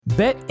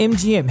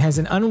BetMGM has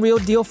an unreal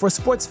deal for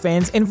sports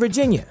fans in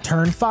Virginia.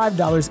 Turn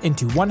 $5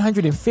 into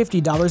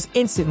 $150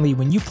 instantly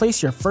when you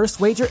place your first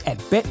wager at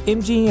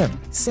BetMGM.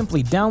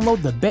 Simply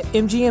download the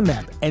BetMGM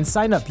app and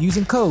sign up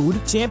using code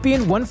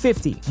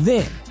Champion150.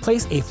 Then,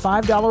 place a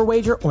 $5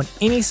 wager on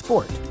any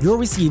sport. You'll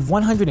receive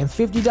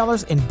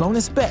 $150 in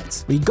bonus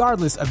bets,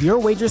 regardless of your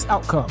wager's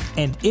outcome.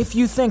 And if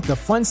you think the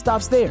fun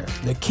stops there,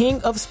 the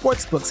King of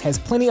Sportsbooks has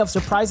plenty of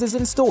surprises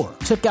in store.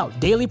 Check out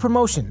daily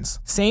promotions,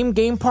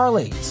 same-game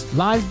parlays,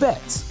 live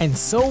bets, and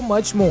so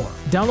much more.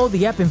 Download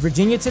the app in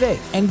Virginia today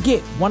and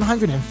get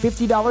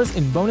 $150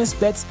 in bonus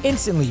bets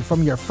instantly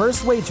from your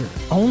first wager.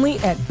 Only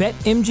at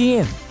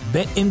BetMGM.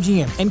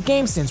 BetMGM and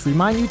GameSense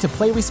remind you to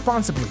play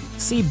responsibly.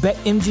 See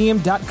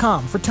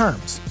BetMGM.com for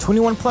terms.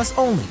 21 plus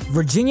only.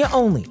 Virginia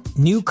only.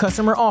 New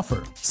customer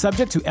offer.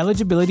 Subject to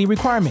eligibility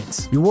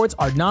requirements. Rewards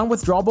are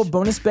non-withdrawable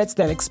bonus bets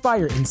that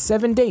expire in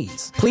 7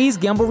 days. Please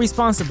gamble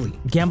responsibly.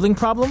 Gambling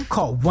problem?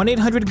 Call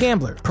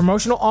 1-800-GAMBLER.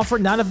 Promotional offer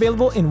not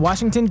available in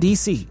Washington,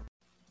 D.C.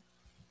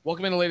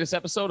 Welcome in the latest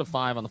episode of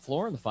 5 on the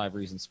Floor on the 5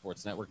 Reasons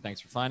Sports Network.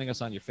 Thanks for finding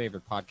us on your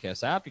favorite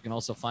podcast app. You can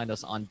also find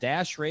us on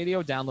Dash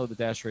Radio. Download the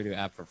Dash Radio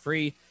app for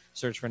free.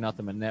 Search for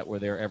Nothing But Net. We're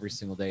there every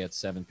single day at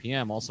 7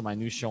 p.m. Also, my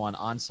new show on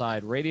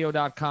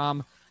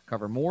OnSideRadio.com.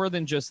 Cover more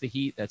than just the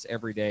Heat. That's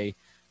every day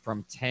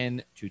from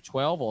 10 to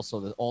 12.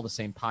 Also, all the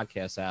same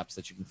podcast apps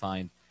that you can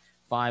find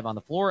 5 on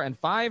the Floor.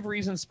 And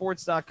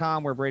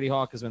 5reasonsports.com, where Brady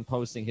Hawk has been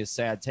posting his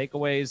sad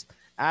takeaways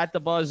at the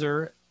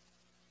buzzer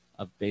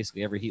of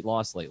basically every Heat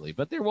loss lately.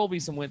 But there will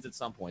be some wins at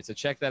some point. So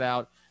check that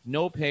out.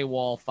 No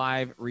paywall,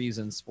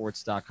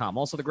 5reasonsports.com.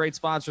 Also, the great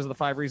sponsors of the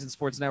 5 Reasons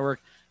Sports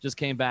Network just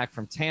came back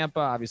from Tampa.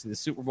 Obviously, the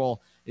Super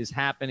Bowl is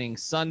happening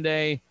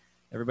Sunday.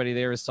 Everybody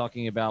there is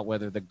talking about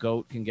whether the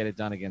GOAT can get it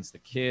done against the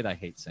kid. I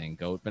hate saying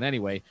GOAT. But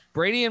anyway,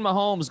 Brady and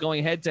Mahomes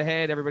going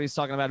head-to-head. Everybody's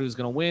talking about who's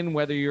going to win,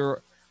 whether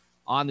you're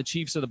on the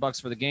Chiefs or the Bucks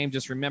for the game.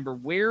 Just remember,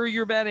 where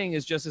you're betting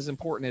is just as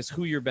important as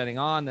who you're betting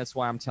on. That's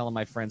why I'm telling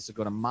my friends to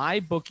go to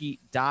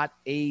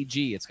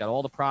mybookie.ag. It's got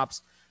all the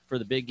props for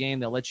the big game.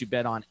 They'll let you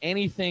bet on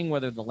anything,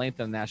 whether the length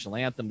of the national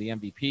anthem, the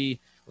MVP,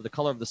 or the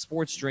color of the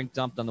sports drink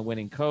dumped on the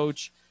winning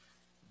coach.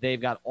 They've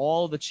got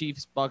all the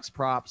Chiefs-Bucks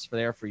props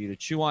there for you to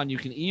chew on. You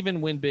can even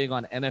win big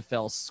on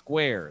NFL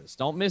squares.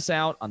 Don't miss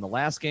out on the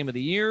last game of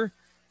the year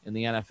in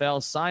the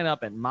NFL. Sign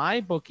up at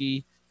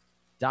mybookie.ag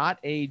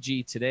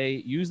today.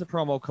 Use the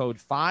promo code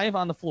 5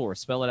 on the floor.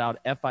 Spell it out,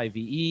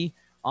 F-I-V-E,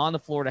 on the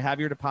floor, to have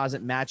your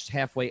deposit matched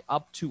halfway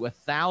up to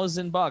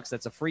 $1,000.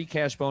 That's a free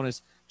cash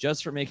bonus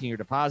just for making your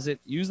deposit.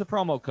 Use the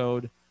promo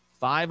code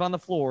 5 on the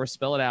floor.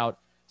 Spell it out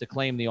to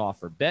claim the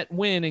offer. Bet,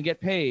 win, and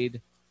get paid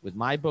with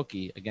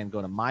MyBookie. Again,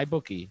 go to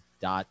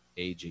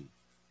mybookie.ag.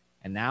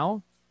 And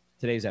now,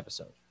 today's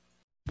episode.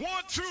 1,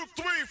 2,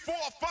 3, 4,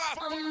 5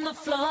 on the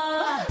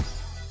floor.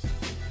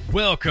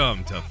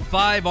 Welcome to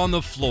 5 on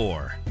the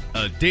Floor,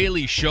 a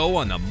daily show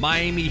on the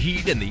Miami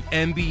Heat and the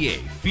NBA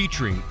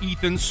featuring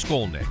Ethan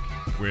Skolnick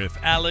with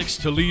Alex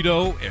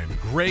Toledo and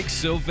Greg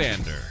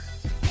Sylvander,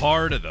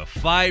 part of the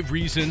 5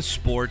 Reasons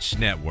Sports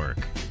Network.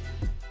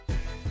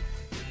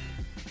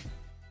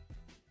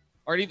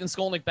 All right, Ethan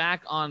Skolnick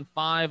back on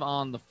 5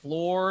 on the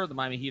Floor. The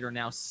Miami Heat are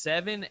now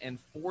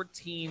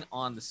 7-14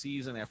 on the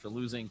season after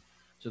losing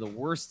to the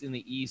worst in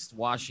the East,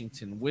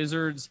 Washington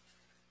Wizards.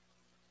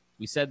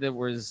 We said there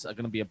was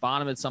going to be a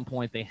bottom at some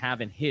point. They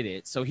haven't hit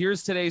it. So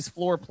here's today's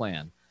floor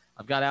plan.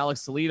 I've got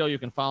Alex Toledo. You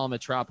can follow him at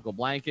Tropical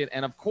Blanket.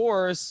 And, of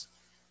course,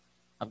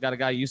 I've got a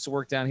guy who used to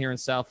work down here in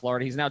South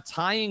Florida. He's now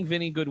tying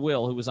Vinny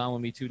Goodwill, who was on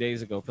with me 2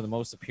 days ago, for the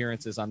most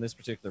appearances on this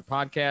particular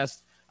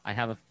podcast. I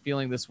have a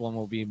feeling this one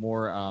will be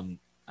more, I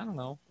don't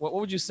know. What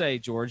would you say,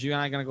 George? You and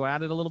I going to go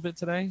at it a little bit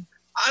today?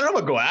 I don't know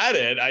about go at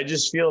it. I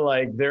just feel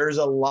like there's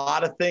a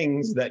lot of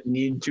things that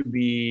need to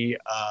be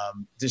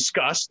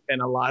discussed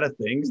and a lot of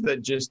things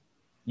that just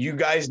you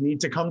guys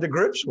need to come to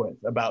grips with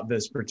about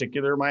this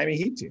particular Miami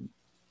Heat team.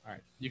 All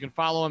right. You can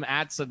follow him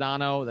at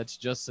Sedano. That's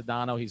just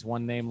Sedano. He's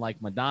one name like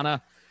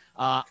Madonna.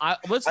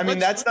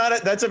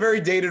 That's a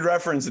very dated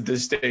reference at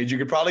this stage. You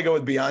could probably go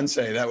with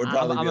Beyonce. That would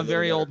probably I'm be a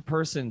very old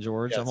person,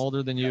 George. Yes. I'm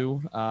older than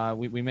you.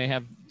 We may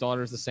have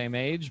daughters the same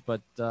age,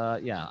 but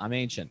yeah, I'm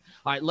ancient.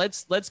 All right,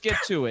 let's get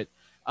to it.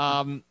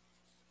 I'm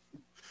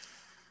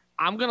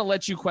going to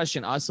let you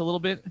question us a little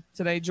bit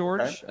today,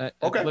 George.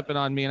 Okay. Flip it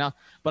on me now.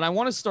 But I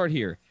want to start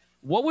here.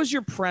 What was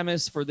your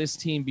premise for this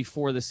team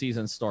before the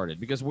season started?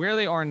 Because where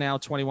they are now,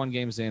 21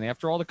 games in,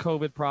 after all the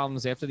COVID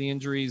problems, after the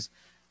injuries,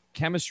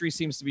 chemistry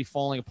seems to be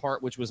falling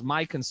apart, which was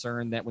my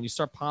concern, that when you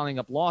start piling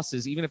up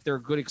losses, even if there are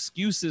good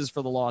excuses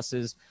for the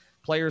losses,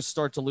 players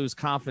start to lose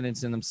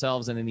confidence in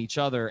themselves and in each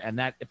other, and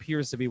that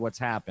appears to be what's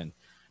happened.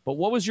 But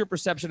what was your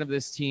perception of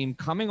this team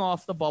coming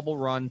off the bubble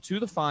run to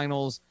the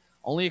finals,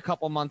 only a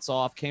couple months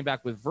off, came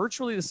back with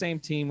virtually the same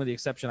team with the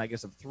exception, I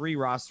guess, of 3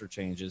 roster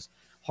changes?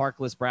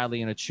 Harkless,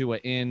 Bradley, and Achua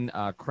in,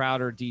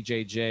 Crowder,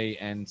 DJJ,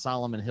 and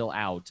Solomon Hill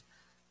out.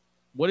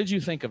 What did you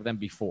think of them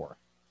before?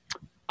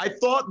 I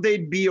thought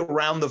they'd be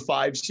around the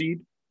 5 seed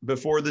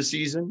before the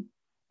season.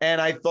 And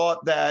I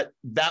thought that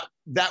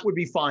would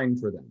be fine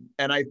for them.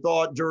 And I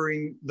thought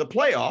during the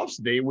playoffs,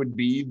 they would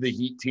be the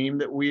Heat team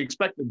that we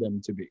expected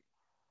them to be.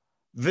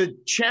 The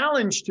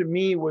challenge to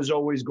me was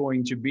always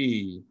going to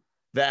be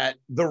that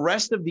the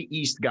rest of the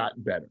East got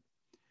better.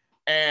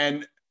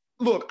 And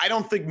look, I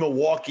don't think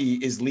Milwaukee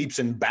is leaps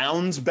and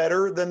bounds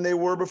better than they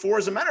were before.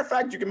 As a matter of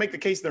fact, you can make the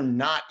case they're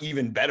not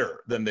even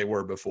better than they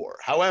were before.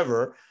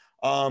 However,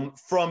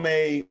 from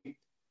a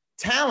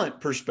talent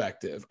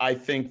perspective, I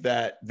think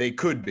that they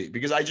could be,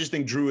 because I just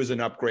think Drew is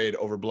an upgrade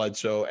over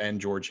Bledsoe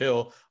and George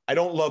Hill. I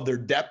don't love their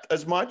depth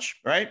as much,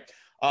 right?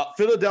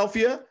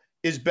 Philadelphia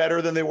is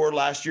better than they were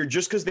last year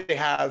just because they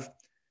have,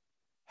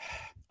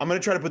 I'm going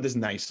to try to put this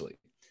nicely.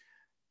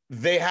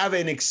 They have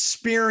an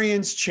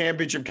experienced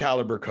championship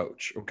caliber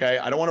coach, okay?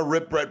 I don't want to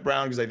rip Brett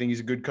Brown because I think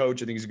he's a good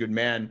coach. I think he's a good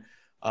man.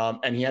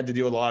 And he had to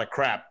deal with a lot of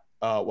crap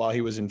while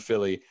he was in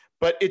Philly.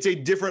 But it's a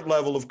different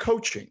level of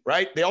coaching,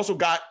 right? They also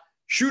got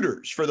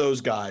shooters for those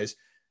guys,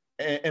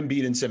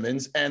 Embiid and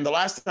Simmons. And the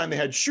last time they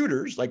had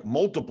shooters, like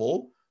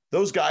multiple,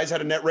 those guys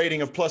had a net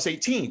rating of plus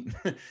 18.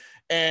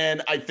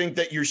 And I think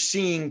that you're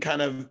seeing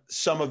kind of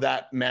some of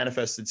that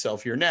manifest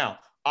itself here. Now,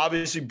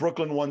 obviously,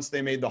 Brooklyn, once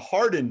they made the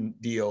Harden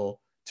deal,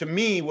 to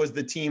me was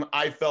the team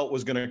I felt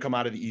was going to come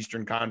out of the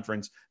Eastern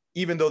Conference,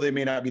 even though they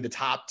may not be the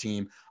top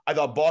team. I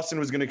thought Boston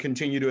was going to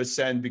continue to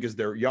ascend because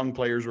their young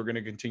players were going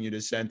to continue to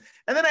ascend.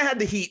 And then I had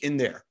the Heat in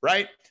there,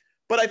 right?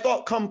 But I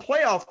thought come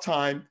playoff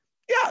time,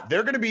 yeah,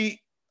 they're going to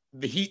be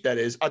the Heat, that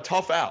is, a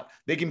tough out.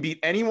 They can beat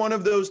any one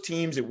of those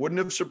teams. It wouldn't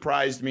have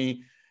surprised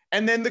me.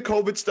 And then the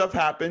COVID stuff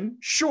happened.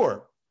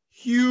 Sure,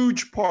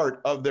 huge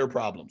part of their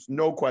problems,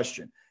 no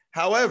question.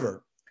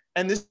 However,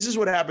 and this is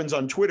what happens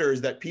on Twitter,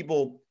 is that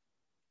people,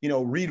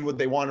 read what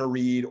they want to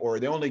read, or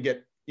they only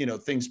get,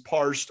 things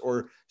parsed,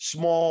 or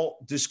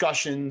small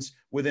discussions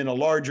within a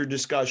larger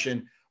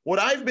discussion. What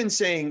I've been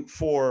saying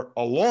for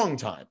a long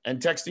time, and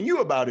texting you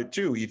about it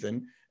too,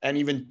 Ethan, and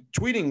even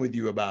tweeting with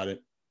you about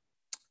it,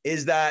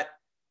 is that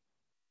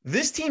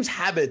this team's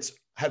habits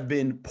have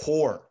been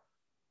poor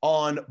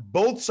on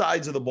both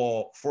sides of the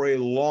ball for a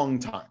long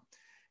time.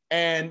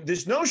 And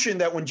this notion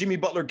that when Jimmy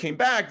Butler came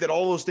back, that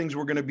all those things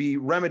were going to be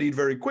remedied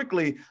very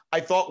quickly, I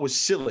thought was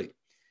silly.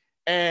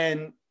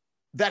 And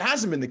that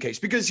hasn't been the case,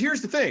 because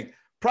here's the thing.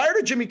 Prior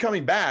to Jimmy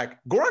coming back,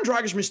 Goran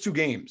Dragic missed 2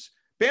 games.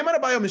 Bam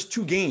Adebayo missed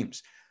 2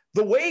 games.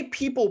 The way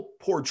people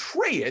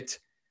portray it,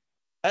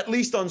 at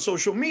least on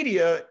social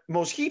media,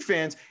 most Heat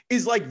fans,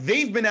 is like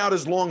they've been out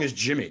as long as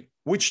Jimmy,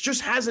 which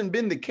just hasn't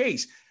been the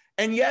case.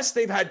 And yes,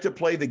 they've had to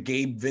play the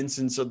Gabe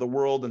Vincents of the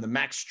world and the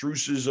Max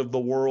Struses of the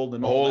world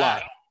and all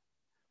that.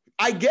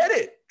 I get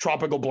it,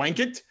 tropical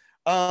blanket.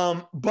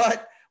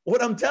 But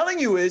what I'm telling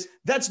you is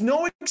that's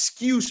no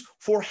excuse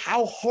for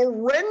how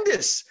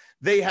horrendous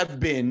they have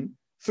been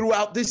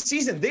throughout this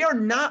season. They are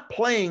not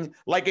playing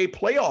like a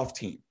playoff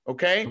team,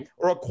 okay,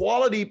 or a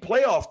quality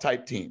playoff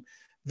type team.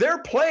 They're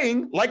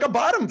playing like a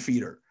bottom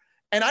feeder.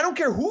 And I don't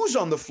care who's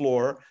on the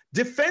floor.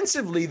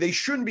 Defensively, they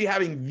shouldn't be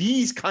having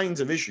these kinds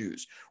of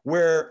issues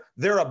where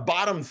they're a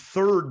bottom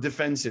third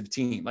defensive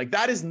team. Like,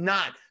 that is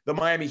not the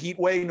Miami Heat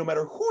way, no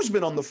matter who's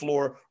been on the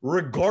floor,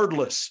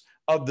 regardless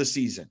of the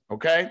season,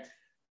 okay?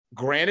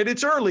 Granted,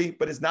 it's early,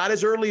 but it's not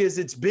as early as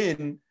it's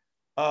been,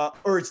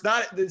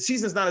 the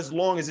season's not as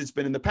long as it's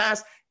been in the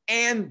past.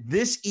 And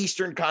this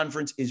Eastern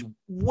Conference is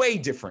way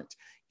different.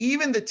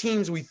 Even the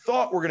teams we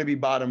thought were going to be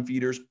bottom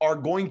feeders are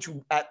going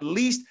to at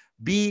least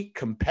be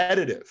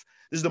competitive.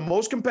 This is the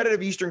most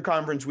competitive Eastern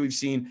Conference we've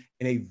seen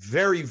in a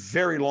very,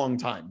 very long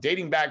time,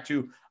 dating back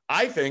to,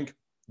 I think,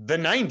 the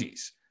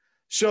 90s.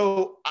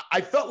 So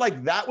I felt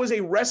like that was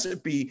a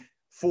recipe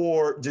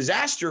for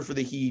disaster for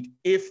the Heat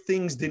if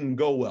things didn't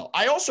go well.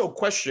 I also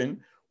question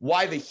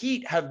why the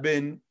Heat have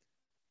been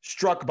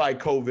struck by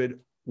COVID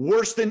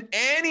worse than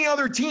any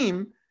other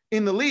team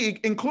in the league,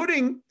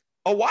 including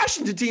a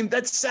Washington team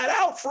that sat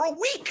out for a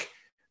week.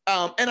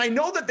 And I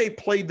know that they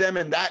played them,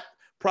 and that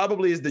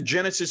probably is the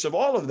genesis of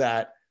all of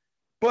that.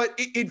 But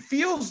it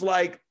feels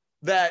like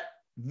that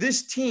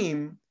this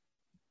team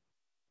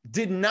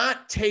did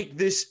not take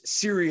this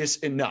serious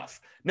enough.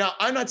 Now,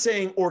 I'm not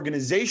saying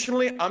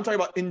organizationally, I'm talking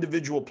about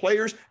individual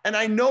players. And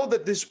I know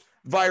that this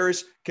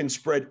virus can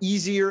spread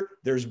easier.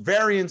 There's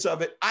variants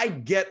of it. I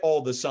get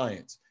all the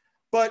science.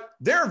 But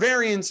there are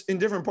variants in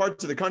different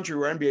parts of the country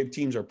where NBA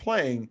teams are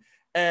playing.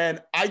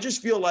 And I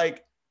just feel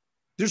like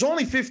there's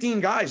only 15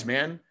 guys,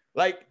 man.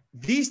 Like,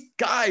 these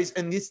guys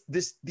and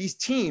these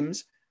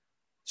teams,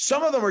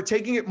 some of them are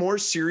taking it more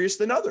serious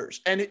than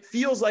others. And it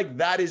feels like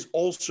that is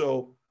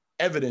also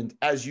evident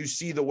as you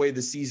see the way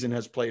the season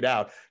has played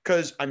out.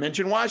 Because I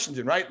mentioned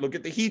Washington, right? Look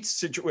at the Heat's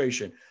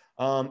situation.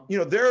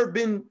 There have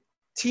been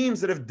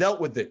teams that have dealt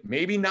with it.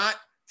 Maybe not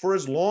for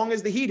as long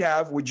as the Heat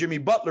have with Jimmy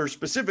Butler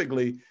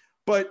specifically,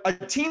 but a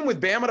team with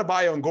Bam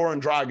Adebayo and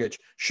Goran Dragic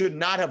should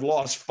not have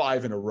lost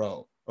 5 in a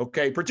row,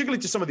 okay? Particularly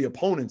to some of the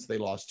opponents they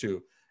lost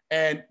to.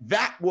 And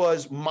that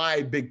was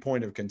my big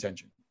point of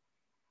contention.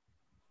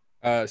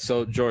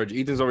 So, George,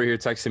 Ethan's over here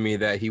texting me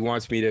that he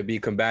wants me to be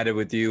combative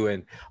with you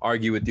and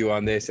argue with you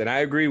on this. And I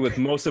agree with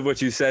most of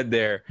what you said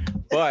there.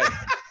 But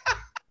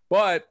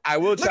But I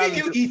will look at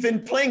you,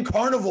 Ethan, playing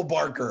carnival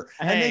barker,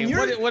 and then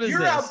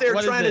you're out there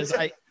trying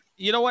to.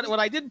 You know what? When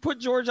I didn't put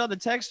George on the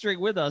text string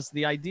with us,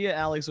 the idea,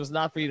 Alex, was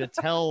not for you to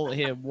tell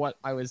him what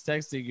I was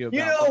texting you about.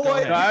 You know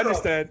what? No, I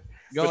understand.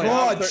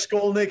 God,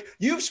 Skolnick,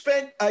 you've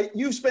spent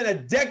a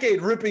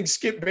decade ripping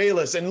Skip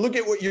Bayless, and look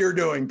at what you're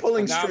doing,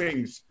 pulling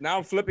strings. Now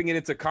I'm flipping it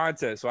into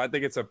content, so I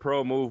think it's a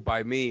pro move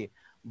by me.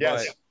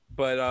 Yes.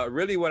 But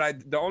really,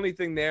 the only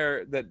thing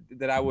there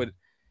that I would,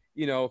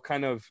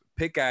 kind of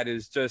pick at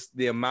is just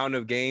the amount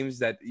of games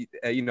that,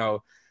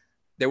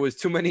 there was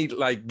too many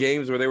like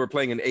games where they were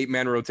playing an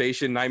 8-man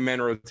rotation,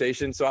 9-man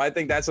rotation. So I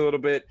think that's a little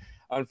bit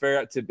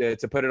unfair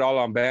to put it all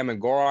on Bam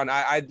and Goran.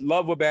 I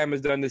love what Bam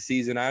has done this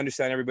season. I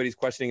understand everybody's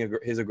questioning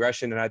his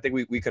aggression, and I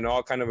think we can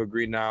all kind of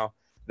agree now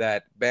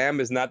that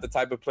Bam is not the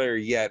type of player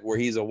yet where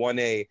he's a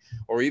 1A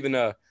or even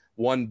a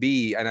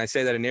 1B, and I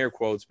say that in air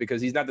quotes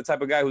because he's not the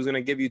type of guy who's going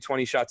to give you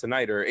 20 shots a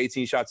night or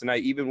 18 shots a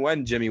night, even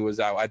when Jimmy was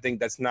out. I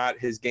think that's not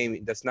his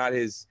game. That's not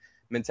his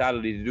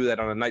mentality to do that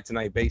on a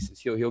night-to-night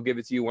basis. He'll give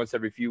it to you once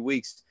every few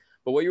weeks.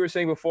 But what you were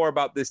saying before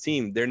about this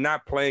team, they're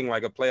not playing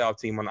like a playoff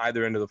team on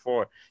either end of the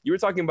floor. You were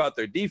talking about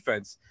their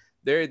defense.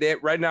 They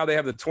right now they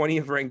have the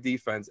 20th ranked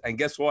defense, and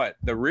guess what?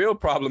 The real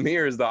problem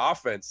here is the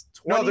offense.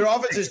 No, their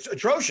offense is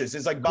atrocious.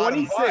 It's like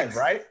bottom 5,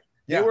 right?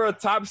 Yeah. They were a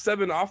top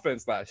 7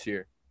 offense last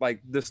year. Like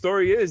the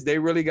story is they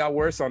really got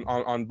worse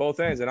on both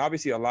ends, and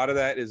obviously a lot of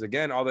that is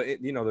again all the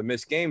the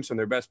missed games from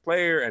their best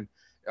player, and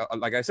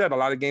like I said, a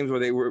lot of games where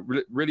they were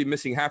really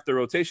missing half the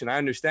rotation. I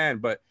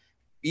understand, but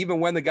even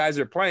when the guys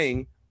are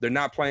playing, they're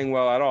not playing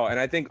well at all. And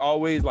I think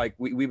always like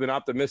we've been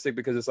optimistic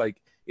because it's like,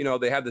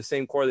 they have the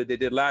same core that they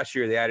did last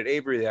year. They added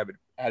Avery, they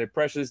added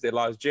Precious, they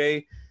lost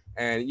Jay.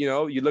 And,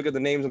 you look at the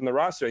names on the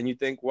roster and you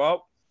think,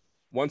 well,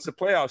 once the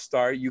playoffs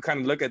start, you kind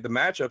of look at the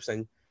matchups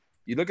and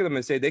you look at them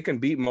and say they can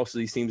beat most of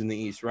these teams in the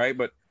East, right?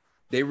 But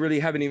they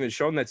really haven't even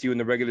shown that to you in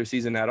the regular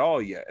season at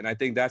all yet. And I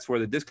think that's where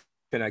the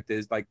disconnect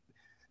is. Like,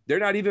 they're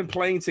not even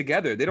playing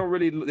together. They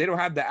don't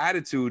have the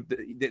attitude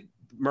that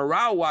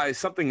morale-wise,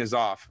 something is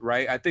off,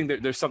 right? I think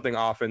there's something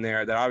off in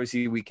there that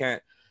obviously we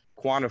can't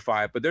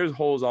quantify, but there's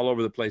holes all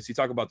over the place. You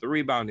talk about the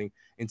rebounding,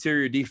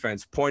 interior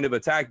defense, point of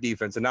attack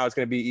defense, and now it's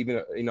going to be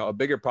even a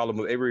bigger problem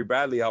with Avery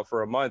Bradley out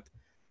for a month.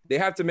 They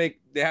have to make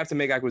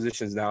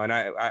acquisitions now, and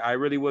I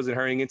really wasn't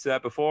hurrying into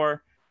that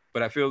before,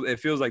 but it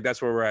feels like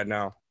that's where we're at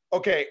now.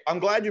 Okay, I'm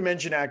glad you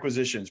mentioned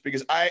acquisitions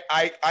because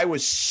I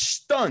was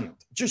stunned,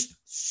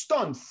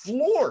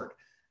 floored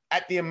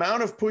at the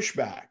amount of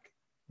pushback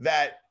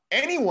that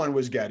anyone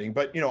was getting,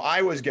 but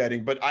I was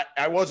getting, but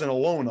I wasn't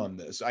alone on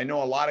this. I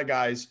know a lot of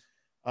guys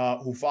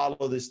who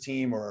follow this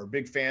team or are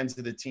big fans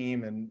of the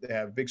team and they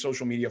have big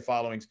social media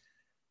followings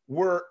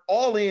were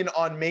all in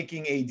on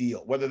making a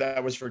deal, whether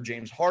that was for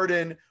James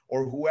Harden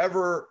or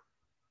whoever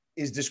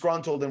is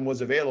disgruntled and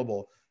was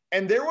available.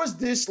 And there was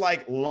this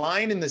like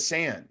line in the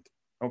sand,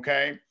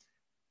 okay,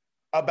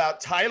 about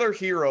Tyler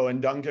Hero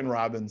and Duncan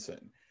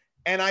Robinson.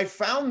 And I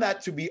found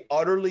that to be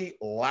utterly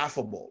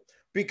laughable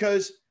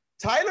because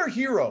Tyler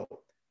Hero,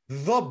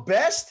 the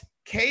best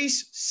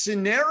case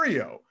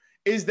scenario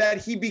is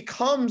that he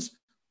becomes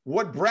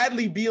what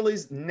Bradley Beal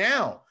is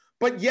now,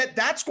 but yet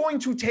that's going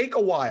to take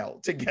a while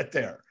to get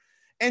there.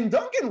 And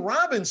Duncan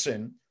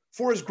Robinson,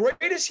 for as great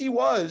as he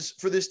was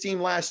for this team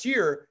last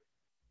year,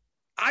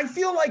 I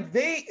feel like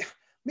they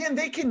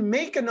can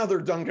make another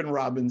Duncan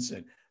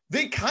Robinson.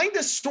 They kind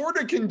of sort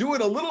of can do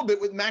it a little bit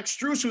with Max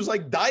Strus, who's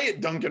like diet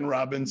Duncan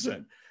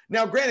Robinson.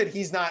 Now, granted,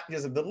 he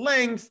doesn't the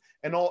length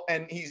and all,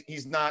 and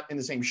he's not in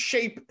the same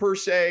shape per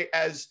se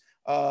as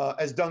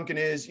Duncan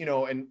is,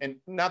 and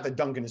not that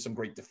Duncan is some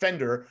great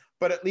defender,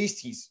 but at least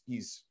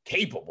he's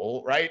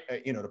capable, right?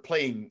 To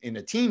playing in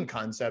a team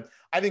concept.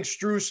 I think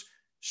Strus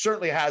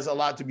certainly has a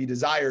lot to be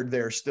desired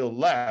there still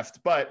left,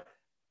 but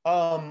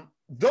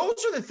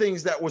those are the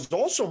things that was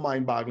also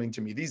mind-boggling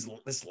to me.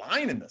 This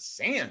line in the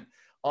sand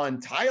on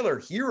Tyler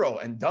Hero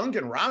and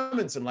Duncan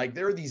Robinson, like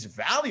there are these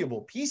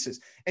valuable pieces.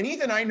 And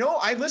Ethan, I know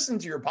I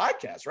listened to your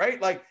podcast, right?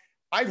 Like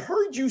I've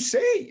heard you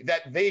say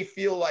that they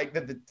feel like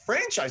that the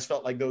franchise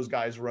felt like those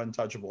guys were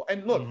untouchable.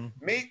 And look,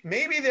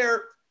 maybe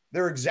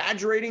they're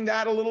exaggerating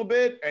that a little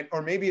bit,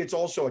 or maybe it's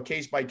also a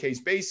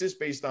case-by-case basis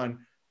based on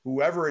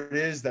whoever it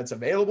is that's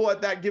available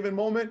at that given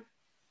moment.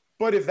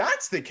 But if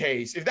that's the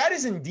case, if that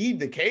is indeed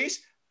the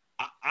case,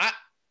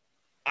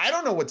 I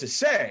don't know what to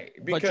say.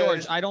 Because, but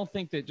George, I don't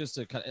think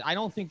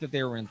that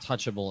they were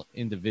untouchable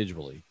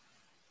individually.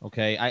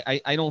 Okay,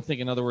 I don't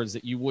think, in other words,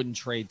 that you wouldn't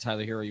trade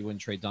Tyler Hero, you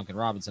wouldn't trade Duncan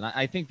Robinson.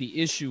 I think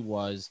the issue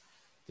was,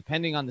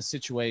 depending on the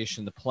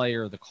situation, the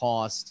player, the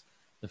cost,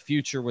 the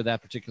future with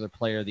that particular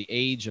player, the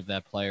age of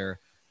that player,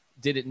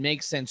 did it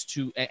make sense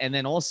to, and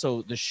then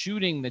also the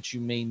shooting that you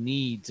may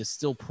need to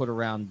still put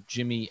around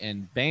Jimmy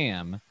and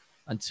Bam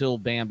until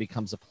Bam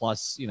becomes a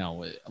plus,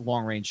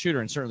 long-range shooter,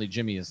 and certainly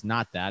Jimmy is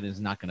not going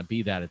to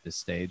be that at this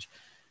stage,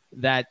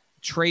 that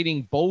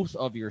trading both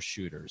of your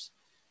shooters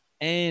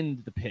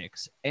and the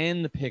picks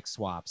and the pick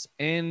swaps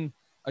and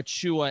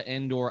Achua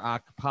and or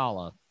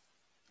Akpala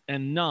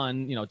and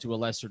none, to a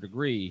lesser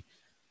degree,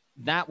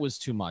 that was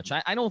too much.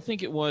 I don't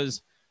think it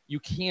was, you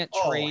can't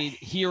Oh, trade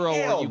Hero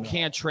hell or you no.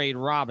 can't trade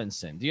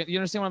Robinson. Do you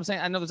understand what I'm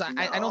saying? I know there's,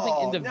 I don't think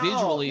No,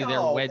 individually they're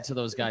no. wed to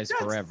those guys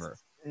That's forever.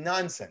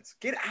 Nonsense.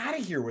 Get out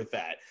of here with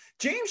that.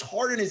 James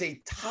Harden is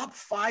a top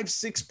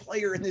 5-6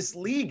 player in this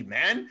league,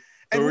 man.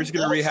 So we're just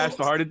gonna rehash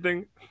the Harden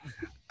thing.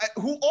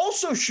 Who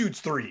also shoots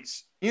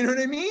threes. You know what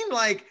I mean?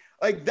 Like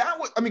that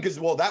was, I mean, because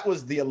that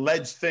was the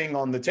alleged thing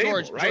on the table,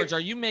 right? George, are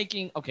you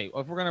making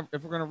if we're gonna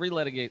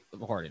relitigate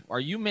Harden, are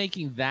you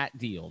making that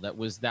deal that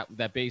was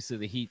that basically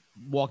the Heat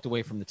walked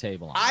away from the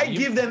table on? I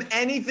give them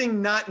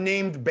anything not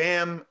named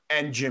Bam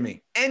and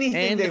Jimmy.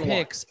 Anything and they the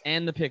picks want.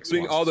 and the picks,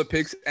 Doing all the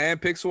picks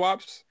and pick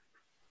swaps.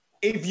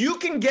 If you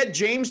can get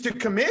James to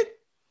commit,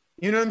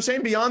 you know what I'm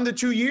saying, beyond the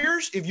 2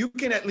 years, if you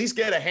can at least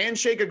get a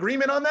handshake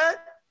agreement on that,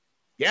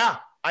 yeah,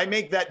 I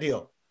make that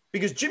deal.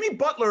 Because Jimmy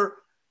Butler,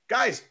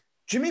 guys,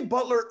 Jimmy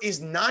Butler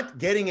is not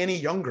getting any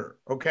younger,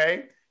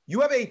 okay? You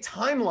have a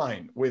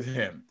timeline with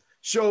him.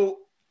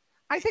 So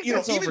I think you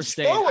that's know, even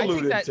overstated. Spo I think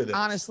alluded that, to this.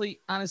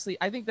 honestly,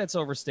 I think that's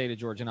overstated,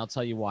 George, and I'll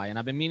tell you why. And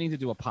I've been meaning to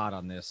do a pod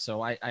on this,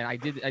 so I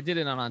did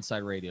it on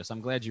Onside Radio. So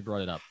I'm glad you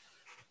brought it up.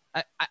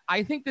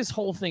 I think this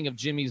whole thing of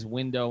Jimmy's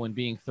window and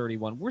being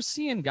 31, we're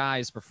seeing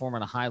guys perform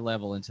at a high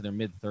level into their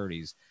mid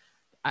 30s.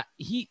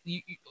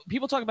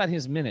 People talk about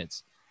his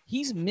minutes.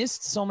 He's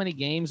missed so many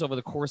games over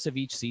the course of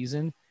each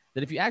season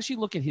that if you actually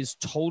look at his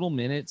total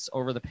minutes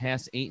over the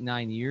past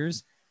 8-9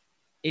 years,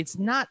 it's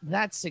not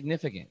that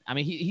significant. I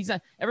mean, he's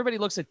not. Everybody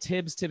looks at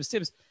Tibbs,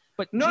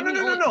 but No.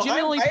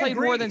 Jimmy only I played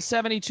agree. more than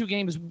 72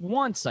 games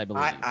once, I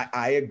believe.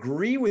 I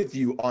agree with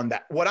you on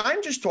that. What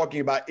I'm just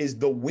talking about is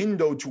the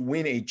window to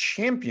win a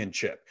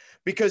championship.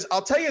 Because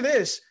I'll tell you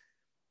this,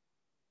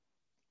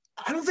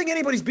 I don't think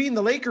anybody's beating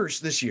the Lakers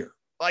this year.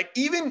 Like,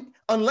 even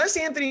unless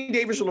Anthony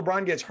Davis or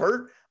LeBron gets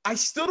hurt, I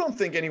still don't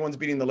think anyone's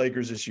beating the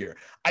Lakers this year.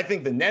 I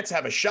think the Nets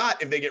have a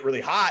shot if they get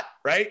really hot,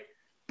 right?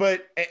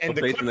 But and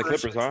the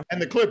Clippers, huh?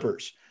 And the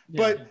Clippers.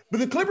 Yeah. But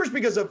the Clippers,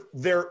 because of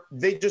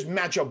they just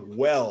match up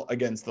well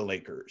against the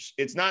Lakers.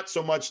 It's not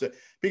so much that,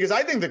 because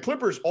I think the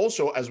Clippers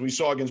also, as we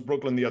saw against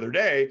Brooklyn the other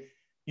day,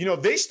 you know,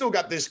 they still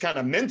got this kind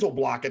of mental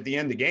block at the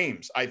end of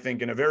games, I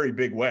think, in a very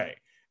big way.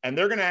 And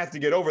they're going to have to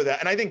get over that.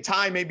 And I think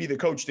Ty may be the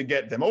coach to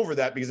get them over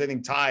that, because I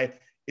think Ty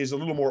is a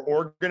little more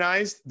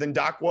organized than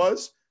Doc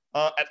was,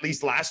 at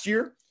least last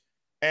year.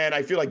 And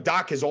I feel like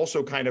Doc has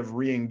also kind of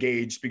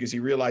re-engaged because he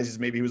realizes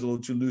maybe he was a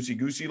little too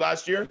loosey-goosey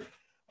last year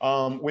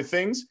with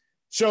things.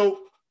 So,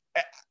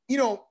 you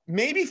know,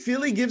 maybe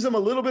Philly gives them a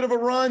little bit of a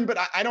run, but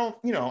I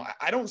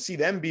don't see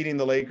them beating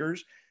the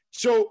Lakers.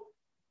 So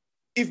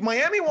if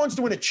Miami wants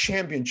to win a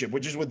championship,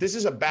 which is what this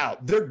is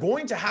about, they're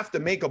going to have to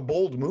make a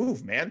bold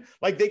move, man.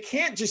 Like, they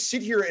can't just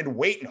sit here and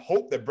wait and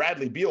hope that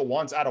Bradley Beal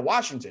wants out of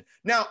Washington.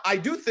 Now, I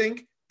do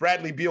think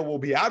Bradley Beal will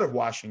be out of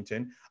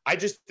Washington. I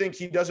just think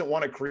he doesn't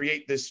want to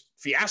create this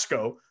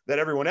fiasco that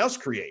everyone else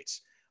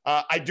creates.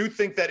 I do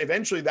think that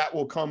eventually that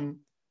will come,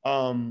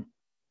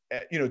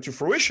 to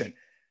fruition.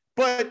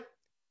 But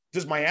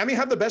does Miami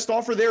have the best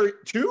offer there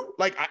too?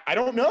 Like, I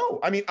don't know.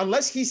 I mean,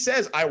 unless he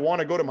says, I want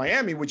to go to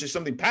Miami, which is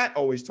something Pat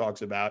always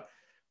talks about.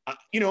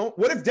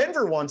 What if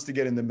Denver wants to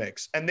get in the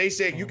mix and they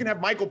say, you can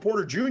have Michael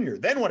Porter Jr.,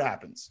 then what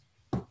happens?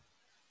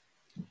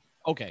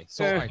 Okay.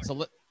 So, all right.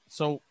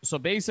 So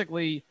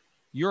basically,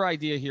 your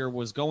idea here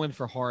was going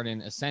for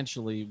Harden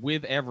essentially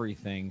with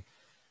everything,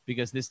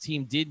 because this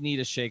team did need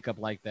a shakeup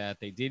like that.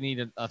 They did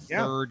need a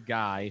third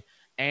guy,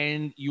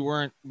 and you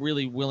weren't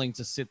really willing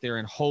to sit there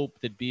and hope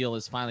that Beal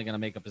is finally going to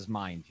make up his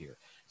mind here.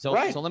 So,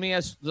 right. So let me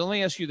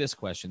ask you this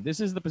question.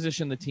 This is the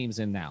position the team's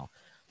in now.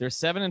 They're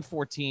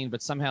 7-14,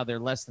 but somehow they're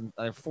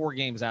 4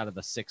 games out of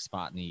the 6th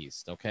spot in the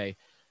East. Okay,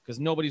 because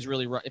nobody's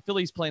really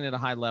Philly's playing at a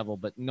high level,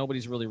 but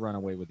nobody's really run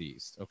away with the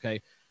East.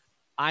 Okay.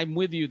 I'm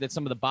with you that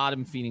some of the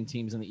bottom feeding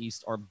teams in the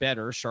East are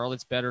better.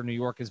 Charlotte's better. New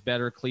York is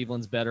better.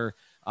 Cleveland's better.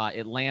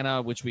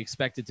 Atlanta, which we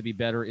expected to be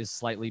better, is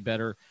slightly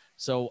better.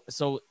 So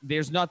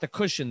there's not the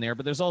cushion there,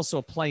 but there's also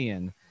a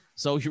play-in.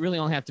 So you really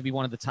only have to be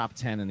one of the top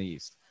 10 in the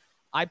East.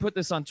 I put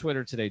this on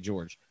Twitter today,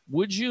 George.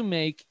 Would you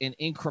make an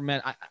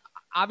increment?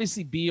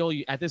 Obviously, Beal,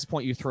 at this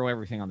point, you throw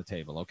everything on the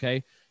table,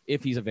 okay,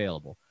 if he's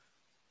available.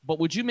 But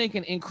would you make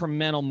an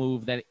incremental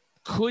move that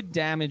could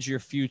damage your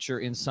future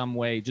in some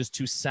way just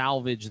to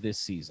salvage this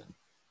season?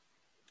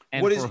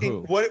 And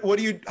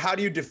how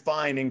do you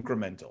define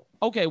incremental?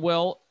 Okay,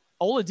 well,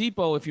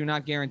 Oladipo, if you're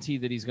not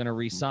guaranteed that he's going to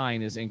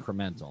re-sign, is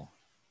incremental.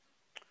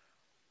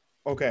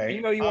 Okay.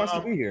 He wants to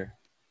be here.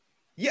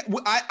 Yeah,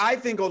 I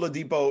think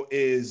Oladipo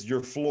is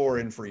your floor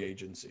in free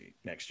agency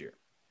next year.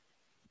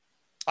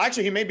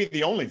 Actually, he may be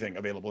the only thing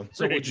available in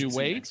free agency.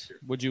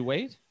 Would you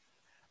wait?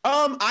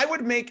 I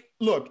would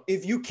look,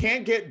 if you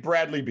can't get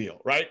Bradley Beal,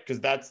 right? Because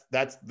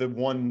that's the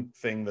one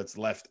thing that's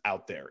left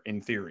out there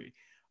in theory.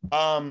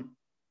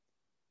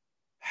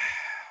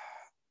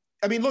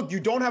 I mean, look, you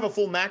don't have a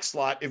full max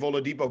slot if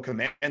Oladipo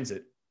commands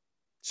it.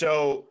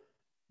 So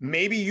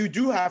maybe you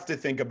do have to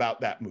think about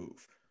that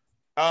move.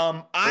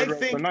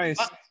 Honestly,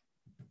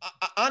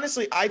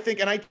 I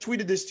think, and I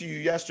tweeted this to you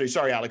yesterday.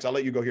 Sorry, Alex, I'll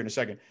let you go here in a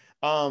second.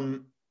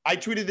 I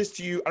tweeted this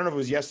to you. I don't know if it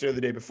was yesterday or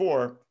the day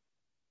before.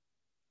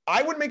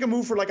 I would make a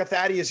move for like a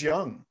Thaddeus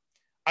Young.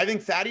 I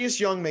think Thaddeus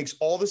Young makes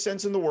all the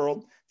sense in the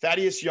world.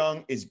 Thaddeus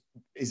Young is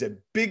a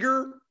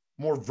bigger,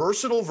 more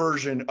versatile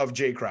version of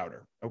Jay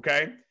Crowder.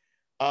 Okay.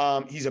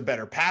 He's a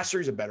better passer.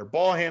 He's a better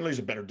ball handler. He's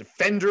a better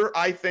defender.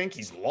 I think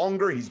he's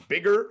longer. He's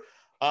bigger.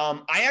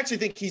 I actually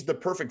think he's the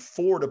perfect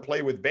 4 to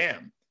play with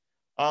Bam.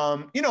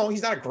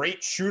 He's not a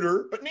great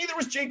shooter, but neither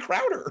was Jay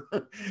Crowder.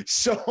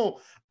 So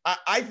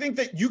I think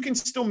that you can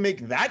still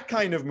make that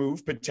kind of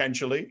move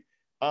potentially.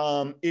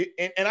 And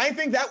I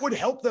think that would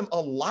help them a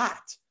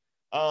lot.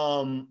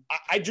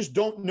 I just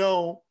don't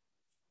know.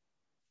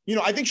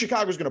 I think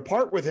Chicago's going to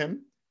part with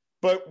him,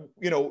 but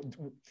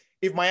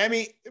if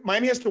Miami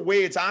has to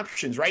weigh its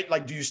options, right?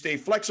 Like, do you stay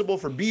flexible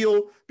for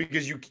Beal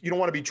because you don't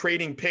want to be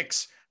trading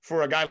picks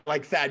for a guy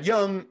like Thad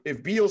Young?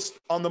 If Beal's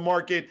on the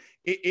market,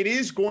 it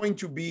is going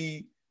to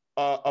be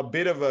a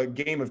bit of a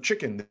game of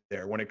chicken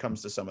there when it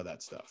comes to some of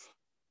that stuff.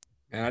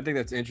 And I think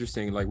that's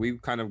interesting. Like,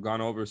 we've kind of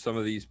gone over some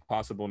of these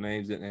possible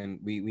names, and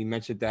we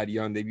mentioned Thad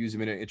Young. They've used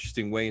him in an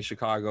interesting way in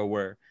Chicago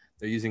where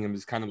they're using him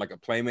as kind of like a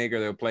playmaker.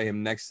 They'll play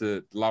him next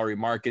to Lauri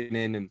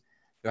Markkanen, and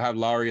they'll have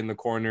Lauri in the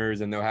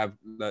corners, and they'll have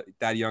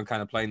Thad Young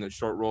kind of playing the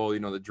short role, the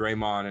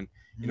Draymond,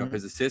 and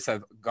his assists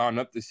have gone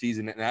up this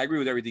season. And I agree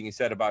with everything he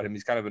said about him.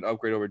 He's kind of an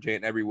upgrade over Jay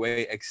in every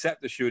way,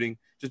 except the shooting,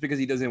 just because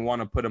he doesn't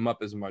want to put him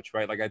up as much,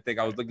 right? Like, I think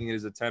I was looking at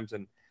his attempts,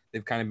 and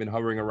they've kind of been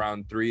hovering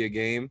around 3 a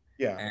game.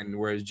 Yeah. And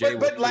whereas Jay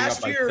was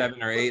last year,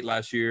 7 or 8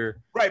 last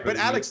year. Right. But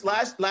Alex,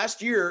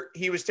 last year,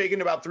 he was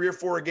taking about 3 or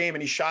 4 a game,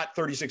 and he shot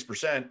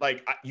 36%.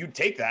 Like, you'd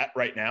take that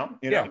right now.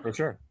 Yeah, for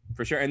sure.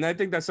 For sure. And I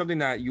think that's something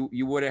that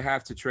you wouldn't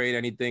have to trade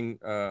anything,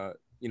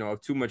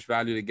 of too much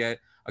value to get.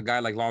 A guy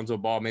like Lonzo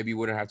Ball, maybe you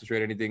wouldn't have to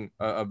trade anything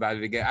of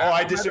value to get.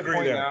 I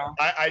disagree there.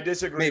 I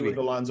disagree with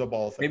the Lonzo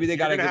Ball thing. Maybe they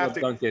got to give up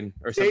Duncan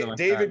or something like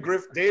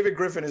that. David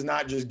Griffin is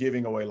not just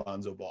giving away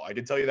Lonzo Ball. I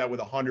can tell you that with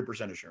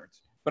 100%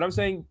 assurance. But I'm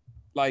saying,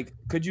 like,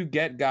 could you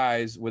get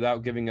guys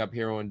without giving up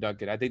Hero and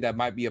Duncan? I think that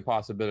might be a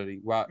possibility.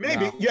 Well,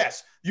 maybe,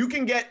 yes. You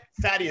can get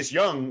Thaddeus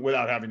Young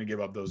without having to give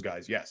up those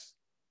guys, yes.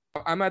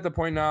 I'm at the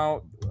point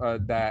now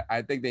that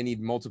I think they need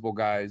multiple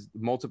guys,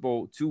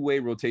 multiple two-way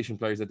rotation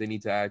players that they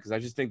need to add, because I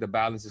just think the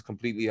balance is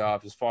completely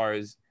off as far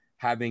as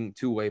having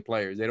two-way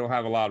players. They don't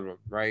have a lot of them,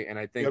 right? And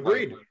I think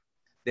agreed.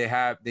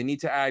 They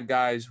need to add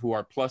guys who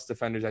are plus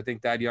defenders. I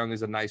think Thad Young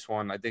is a nice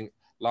one. I think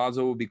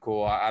Lonzo would be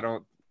cool. I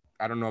don't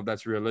know if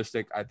that's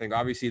realistic. I think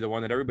obviously the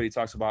one that everybody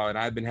talks about, and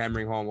I've been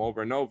hammering home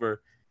over and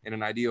over, in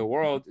an ideal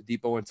world,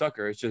 Depot and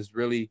Tucker. It's just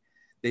really,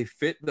 they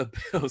fit the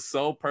bill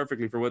so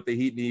perfectly for what the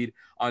Heat need.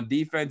 On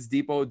defense,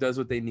 Depot does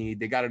what they need.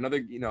 They got another,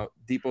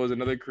 Depot is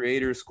another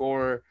creator,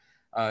 scorer,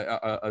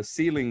 a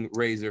ceiling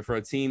raiser for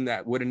a team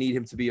that wouldn't need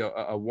him to be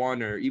a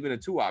 1 or even a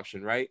 2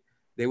 option, right?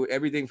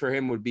 Everything for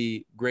him would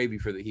be gravy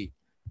for the Heat.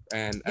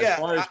 And as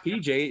far as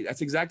PJ,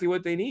 that's exactly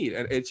what they need.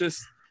 And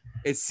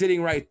it's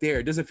sitting right there.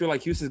 It doesn't feel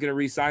like Houston's going to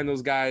re-sign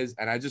those guys.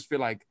 And I just feel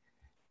like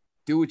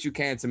do what you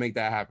can to make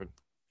that happen.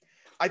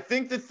 I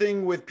think the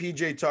thing with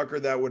PJ Tucker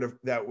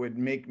that would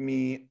make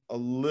me a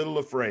little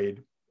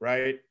afraid,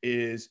 right,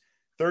 is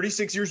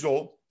 36 years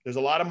old. There's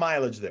a lot of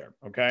mileage there,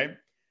 okay?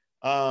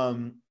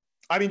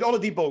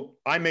 Oladipo,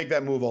 I make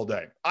that move all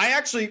day. I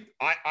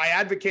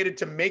advocated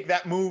to make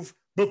that move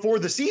before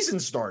the season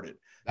started.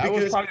 That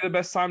was probably the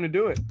best time to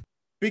do it.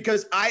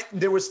 Because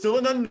there was still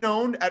an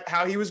unknown at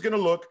how he was going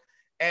to look,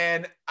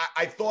 and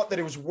I thought that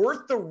it was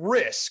worth the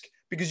risk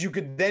because you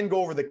could then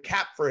go over the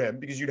cap for him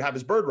because you'd have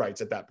his bird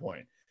rights at that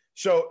point.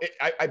 So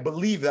I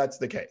believe that's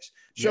the case.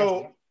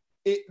 So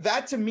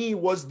that to me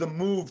was the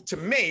move to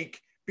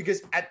make,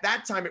 because at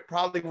that time it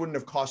probably wouldn't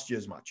have cost you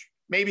as much.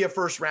 Maybe a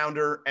first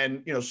rounder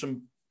and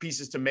some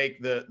pieces to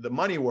make the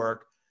money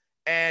work.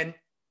 And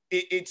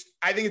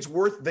I think it's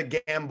worth the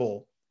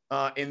gamble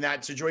in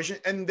that situation.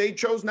 And they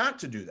chose not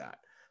to do that.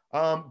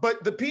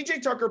 But the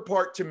PJ Tucker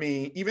part, to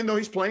me, even though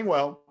he's playing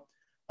well,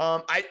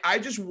 I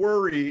just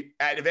worry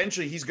that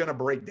eventually he's going to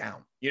break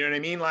down. You know what I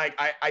mean? Like,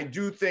 I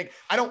do think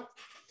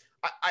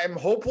I'm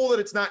hopeful that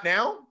it's not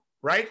now,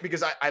 right?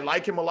 Because I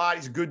like him a lot.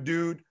 He's a good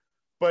dude.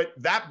 But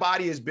that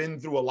body has been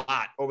through a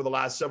lot over the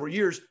last several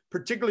years,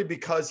 particularly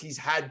because he's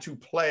had to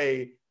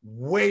play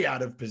way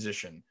out of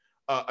position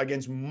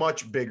against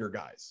much bigger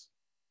guys.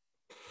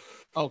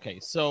 Okay,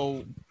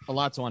 so a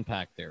lot to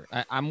unpack there.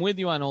 I'm with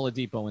you on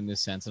Oladipo in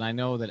this sense, and I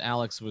know that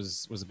Alex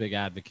was a big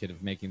advocate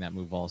of making that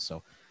move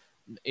also.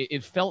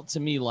 It felt to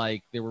me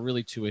like there were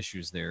really 2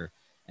 issues there,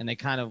 and they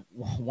kind of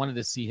wanted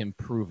to see him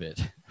prove it,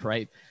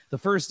 right? The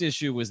first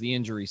issue was the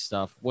injury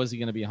stuff. Was he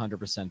going to be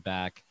 100%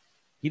 back?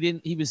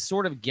 He was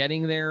sort of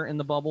getting there in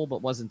the bubble,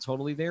 but wasn't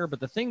totally there. But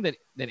the thing that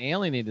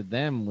alienated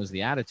them was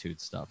the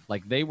attitude stuff.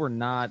 Like, they were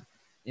not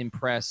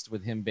impressed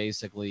with him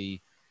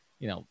basically,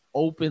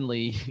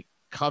 openly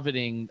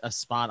coveting a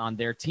spot on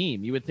their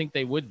team. You would think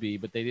they would be,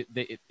 but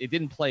it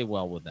didn't play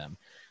well with them.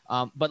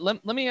 But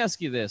let me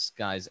ask you this,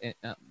 guys,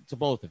 to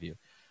both of you,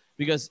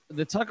 because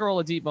the Tucker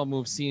Oladipo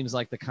move seems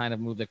like the kind of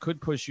move that could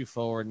push you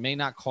forward, may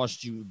not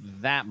cost you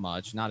that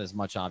much, not as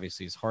much,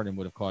 obviously, as Harden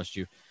would have cost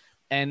you.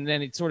 And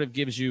then it sort of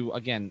gives you,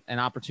 again, an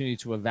opportunity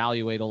to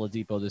evaluate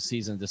Oladipo this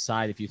season,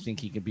 decide if you think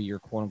he could be your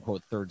quote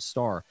unquote third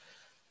star.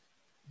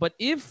 But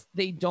if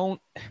they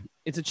don't,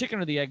 it's a chicken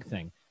or the egg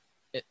thing.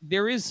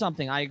 There is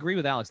something, I agree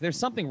with Alex. There's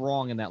something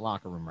wrong in that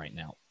locker room right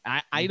now.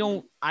 I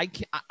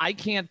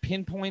can't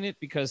pinpoint it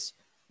because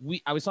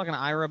I was talking to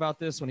Ira about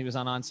this when he was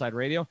on Onside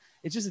Radio.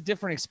 It's just a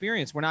different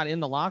experience. We're not in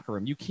the locker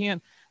room. You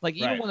can't, like,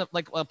 even when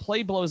a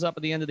play blows up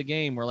at the end of the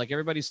game where, like,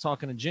 everybody's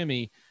talking to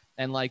Jimmy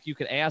and, like, you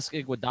could ask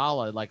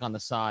Iguodala, like, on the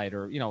side,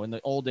 or, you know, in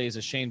the old days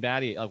of Shane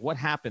Battier, like, what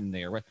happened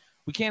there?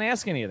 We can't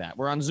ask any of that.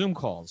 We're on Zoom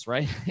calls,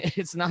 right?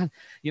 It's not,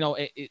 you know,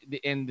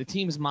 and the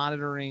team's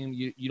monitoring.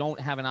 You don't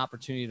have an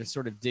opportunity to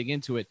sort of dig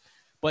into it.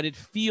 But it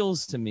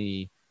feels to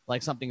me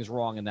like something's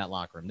wrong in that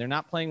locker room. They're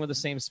not playing with the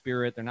same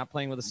spirit. They're not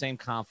playing with the same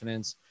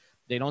confidence.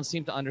 They don't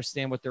seem to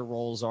understand what their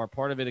roles are.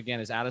 Part of it, again,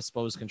 is out of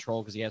Spo's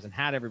control because he hasn't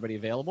had everybody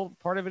available.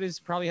 Part of it is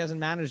probably hasn't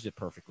managed it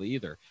perfectly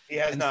either. He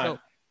has not. So,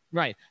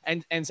 right.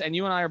 And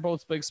you and I are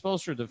both big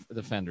Spoelstra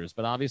defenders,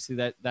 but obviously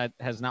that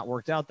has not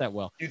worked out that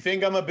well. You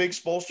think I'm a big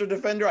Spoelstra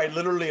defender? I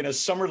literally, in a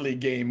summer league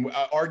game,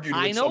 argued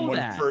with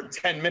someone for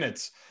 10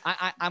 minutes.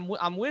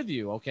 I'm with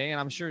you, okay? And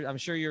I'm sure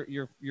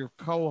your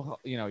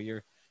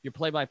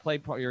play-by-play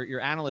part, your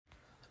analyst.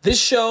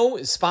 This show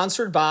is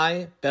sponsored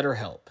by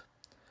BetterHelp.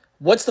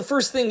 What's the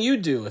first thing you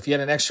do if you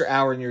had an extra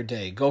hour in your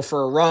day? Go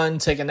for a run,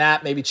 take a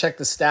nap, maybe check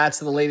the stats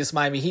of the latest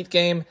Miami Heat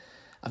game?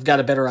 I've got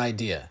a better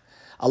idea.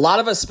 A lot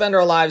of us spend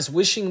our lives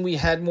wishing we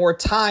had more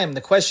time.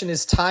 The question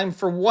is, time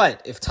for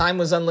what? If time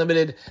was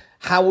unlimited,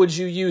 how would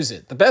you use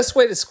it? The best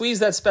way to squeeze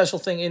that special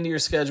thing into your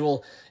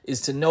schedule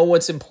is to know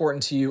what's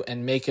important to you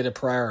and make it a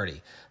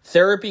priority.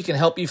 Therapy can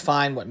help you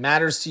find what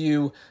matters to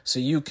you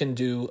so you can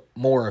do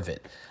more of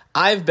it.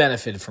 I've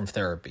benefited from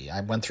therapy.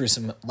 I went through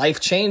some life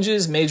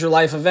changes, major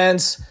life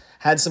events,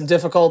 had some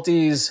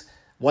difficulties,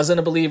 wasn't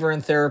a believer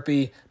in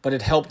therapy, but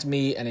it helped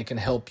me and it can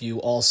help you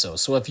also.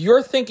 So if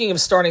you're thinking of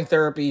starting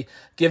therapy,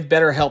 give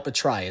BetterHelp a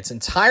try. It's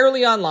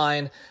entirely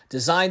online,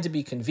 designed to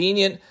be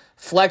convenient,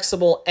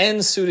 flexible,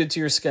 and suited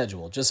to your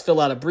schedule. Just fill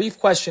out a brief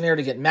questionnaire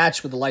to get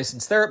matched with a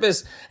licensed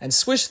therapist and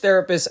switch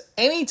therapists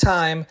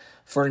anytime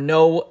for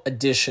no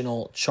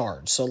additional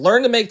charge. So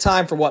learn to make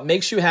time for what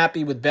makes you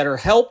happy with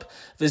BetterHelp.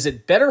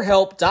 Visit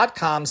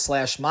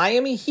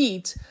BetterHelp.com/Miami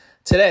Heat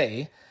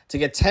today to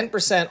get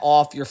 10%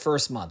 off your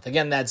first month.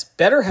 Again, that's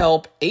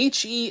BetterHelp,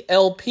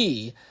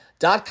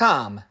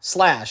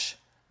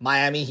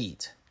 HELP.com/Miami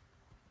Heat.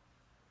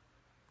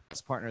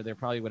 Partner there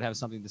probably would have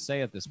something to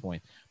say at this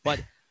point.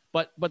 But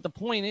the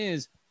point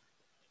is,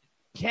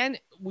 do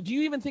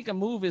you even think a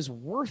move is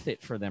worth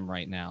it for them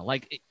right now?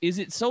 Like, is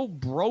it so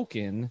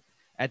broken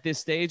at this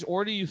stage,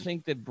 or do you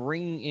think that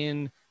bringing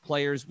in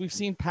players, we've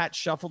seen Pat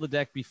shuffle the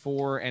deck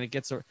before, and it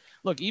gets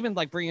look, even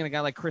like bringing a guy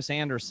like Chris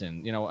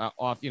Anderson,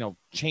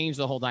 change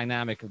the whole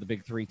dynamic of the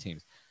big three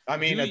teams. I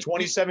mean, a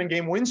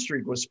 27-game win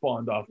streak was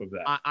spawned off of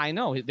that. I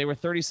know they were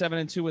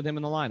 37-2 with him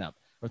in the lineup,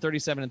 or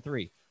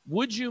 37-3.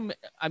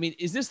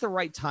 Is this the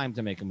right time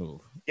to make a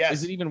move? Yes.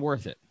 Is it even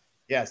worth it?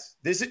 Yes.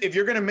 If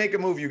you're going to make a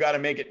move, you got to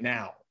make it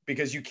now,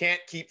 because you can't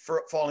keep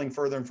falling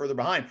further and further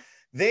behind.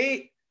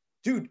 They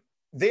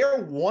are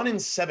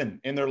 1-7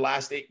 in their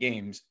last 8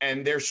 games,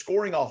 and they're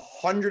scoring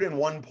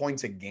 101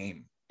 points a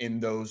game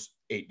in those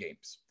 8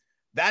 games.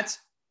 That's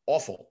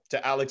awful,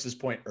 to Alex's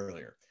point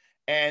earlier.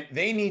 And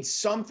they need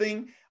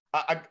something.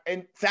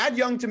 And Thad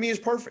Young, to me, is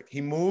perfect.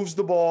 He moves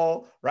the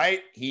ball,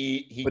 right?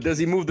 But does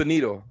he move the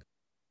needle?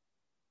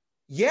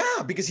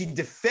 Yeah, because he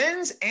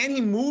defends and he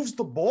moves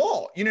the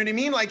ball. You know what I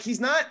mean? Like,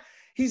 he's a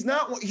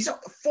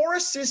 4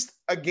 assist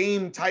a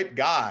game type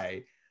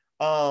guy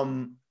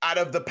out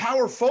of the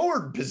power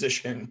forward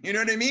position. You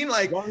know what I mean?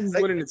 Like, as long as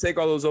he's willing to take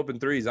all those open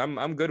threes,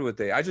 I'm good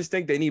with it. I just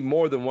think they need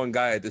more than one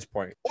guy at this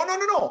point.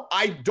 Oh, no.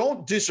 I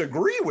don't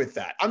disagree with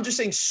that. I'm just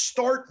saying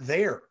start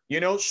there.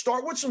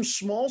 Start with some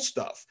small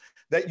stuff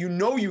that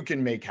you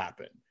can make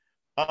happen.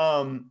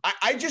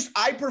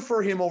 I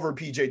prefer him over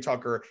PJ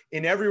Tucker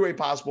in every way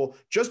possible,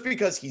 just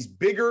because he's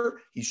bigger,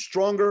 he's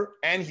stronger,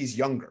 and he's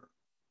younger.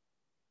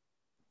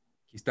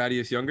 He's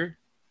Thaddeus younger?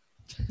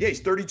 Yeah, he's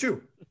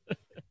 32.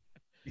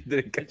 He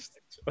didn't catch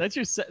that.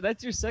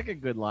 That's your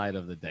second good line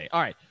of the day.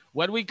 All right,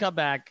 when we come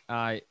back,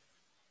 I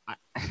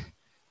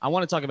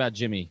want to talk about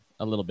Jimmy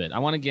a little bit. I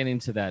want to get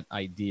into that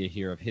idea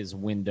here of his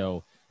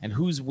window and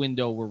whose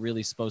window we're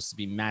really supposed to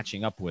be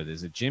matching up with.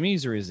 Is it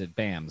Jimmy's or is it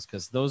Bam's?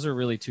 Because those are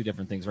really two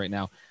different things right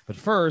now. But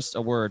first,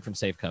 a word from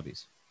Safe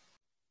Cubbies.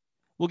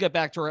 We'll get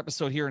back to our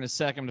episode here in a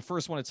second. But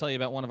first, I want to tell you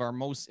about one of our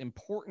most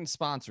important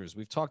sponsors.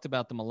 We've talked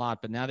about them a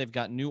lot, but now they've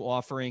got new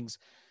offerings.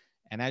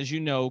 And as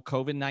you know,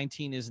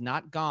 COVID-19 is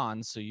not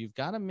gone. So you've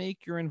got to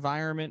make your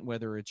environment,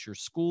 whether it's your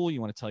school, you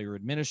want to tell your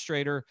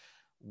administrator,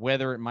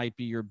 whether it might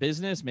be your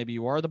business, maybe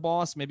you are the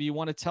boss, maybe you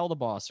want to tell the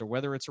boss, or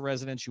whether it's a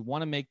residence, you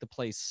want to make the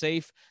place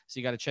safe. So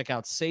you got to check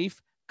out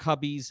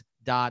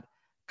safecubbies.com.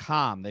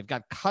 safecubies.com. They've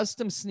got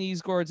custom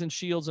sneeze guards and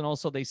shields, and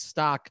also they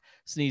stock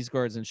sneeze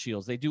guards and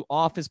shields. They do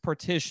office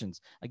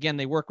partitions. Again,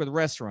 they work with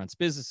restaurants,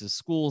 businesses,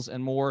 schools,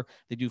 and more.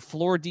 They do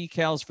floor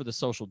decals for the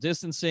social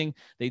distancing.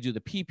 They do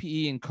the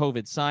PPE and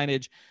COVID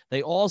signage.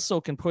 They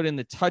also can put in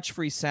the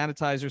touch-free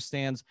sanitizer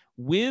stands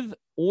with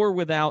or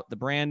without the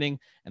branding,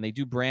 and they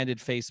do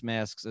branded face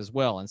masks as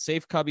well. And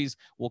Safe Cubbies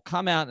will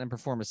come out and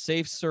perform a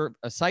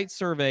site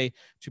survey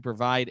to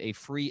provide a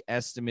free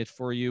estimate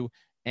for you.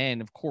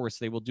 And of course,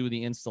 they will do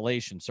the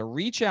installation. So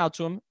reach out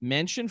to them,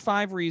 mention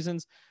 5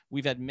 reasons.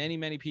 We've had many,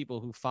 many people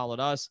who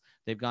followed us.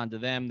 They've gone to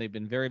them. They've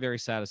been very, very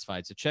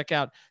satisfied. So check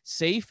out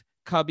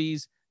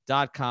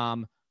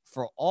safecubies.com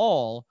for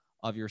all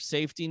of your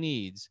safety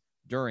needs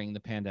during the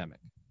pandemic.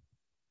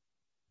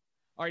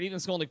 All right, Ethan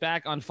Skolnick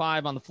back on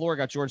 5 on the floor.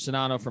 Got George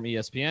Sedano from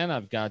ESPN.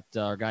 I've got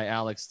our guy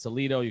Alex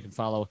Toledo. You can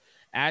follow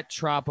at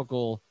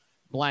Tropical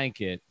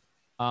Blanket.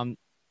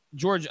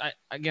 George,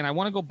 I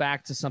want to go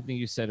back to something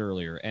you said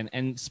earlier, and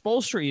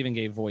Spoelstra even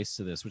gave voice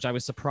to this, which I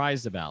was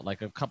surprised about,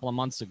 like a couple of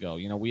months ago.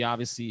 You know, we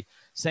obviously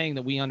saying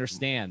that we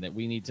understand that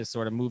we need to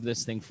sort of move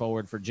this thing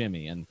forward for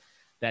Jimmy, and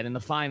that in the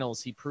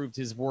finals he proved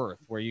his worth,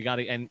 where you got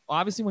to, and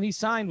obviously when he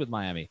signed with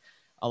Miami,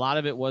 a lot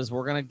of it was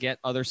we're going to get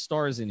other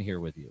stars in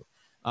here with you.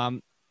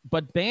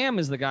 But Bam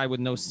is the guy with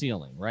no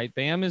ceiling, right?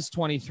 Bam is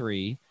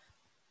 23,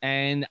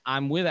 and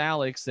I'm with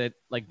Alex that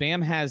like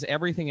Bam has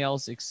everything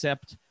else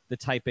except the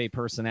type A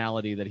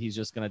personality that he's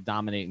just going to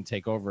dominate and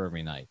take over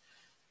every night.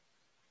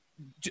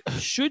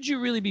 Should you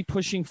really be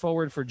pushing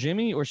forward for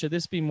Jimmy, or should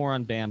this be more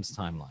on Bam's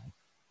timeline?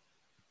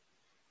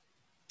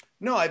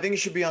 No, I think it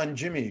should be on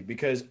Jimmy,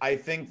 because I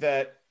think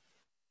that,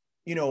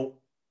 you know,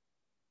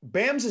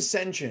 Bam's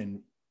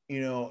ascension,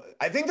 you know,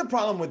 I think the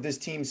problem with this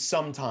team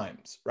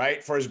sometimes,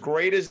 right, for as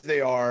great as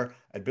they are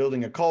at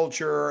building a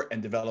culture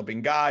and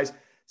developing guys,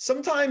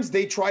 sometimes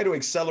they try to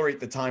accelerate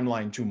the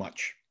timeline too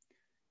much.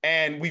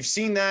 And we've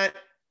seen that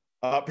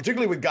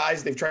particularly with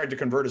guys they've tried to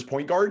convert as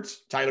point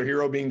guards, Tyler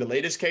Hero being the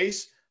latest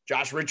case.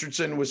 Josh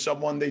Richardson was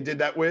someone they did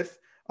that with.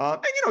 And,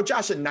 you know,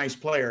 Josh is a nice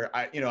player.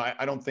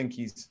 I don't think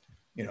he's,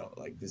 you know,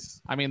 like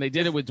this. I mean, they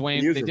did it with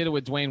Dwayne. They did it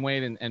with Dwayne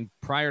Wade, and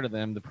prior to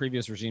them, the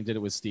previous regime did it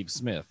with Steve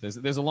Smith.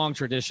 There's a long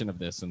tradition of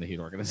this in the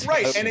Heat organization.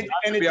 Right, and it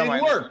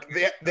didn't work.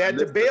 They had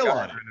to bail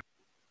on it.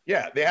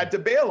 Yeah, they had to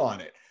bail on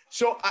it.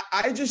 So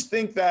I just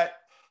think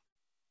that,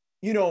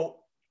 you know,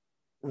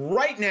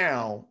 right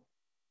now,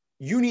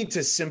 you need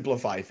to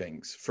simplify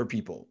things for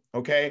people,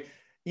 okay?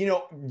 You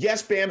know,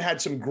 yes, Bam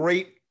had some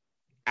great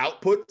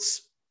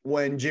outputs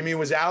when Jimmy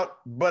was out,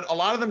 but a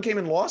lot of them came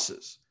in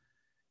losses.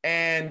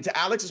 And to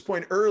Alex's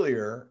point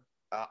earlier,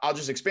 I'll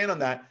just expand on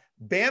that.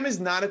 Bam is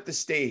not at the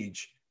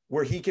stage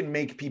where he can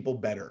make people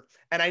better.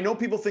 And I know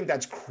people think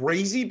that's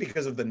crazy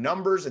because of the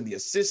numbers and the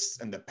assists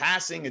and the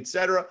passing, et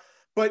cetera,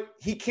 but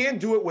he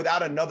can't do it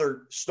without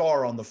another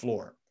star on the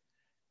floor.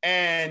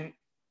 And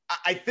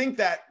I think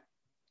that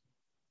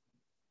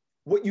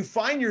what you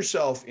find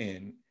yourself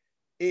in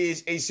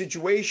is a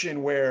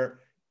situation where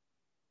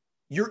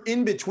you're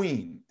in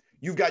between.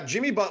 You've got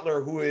Jimmy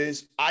Butler, who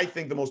is, I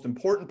think, the most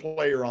important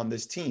player on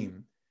this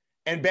team,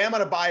 and Bam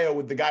Adebayo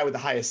with the guy with the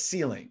highest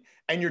ceiling.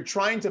 And you're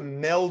trying to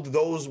meld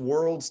those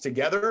worlds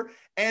together,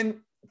 and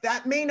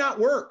that may not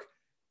work.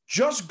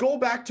 Just go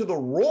back to the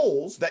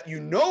roles that you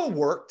know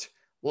worked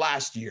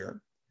last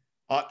year.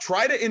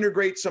 Try to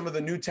integrate some of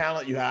the new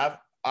talent you have.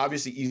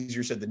 Obviously,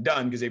 easier said than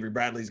done because Avery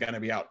Bradley's going to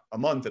be out a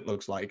month, it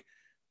looks like.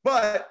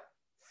 But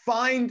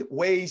find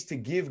ways to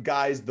give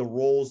guys the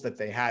roles that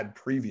they had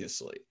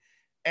previously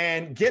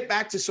and get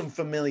back to some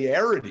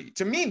familiarity.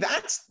 To me,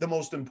 that's the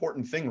most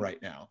important thing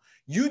right now.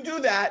 You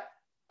do that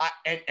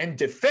and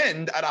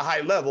defend at a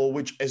high level,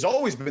 which has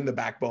always been the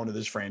backbone of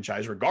this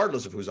franchise,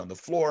 regardless of who's on the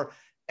floor.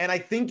 And I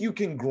think you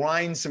can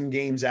grind some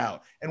games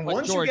out. And but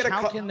once George, you get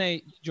how can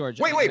they, George?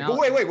 Wait. Go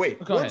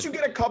Once you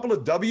get a couple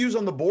of W's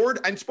on the board,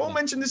 and Spo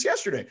mentioned this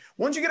yesterday,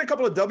 once you get a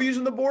couple of W's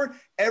on the board,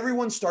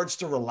 everyone starts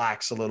to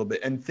relax a little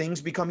bit and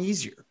things become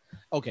easier.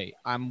 Okay,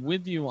 I'm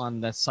with you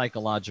on the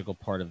psychological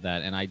part of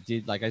that. And I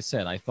did, like I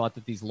said, I thought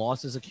that these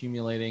losses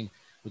accumulating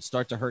would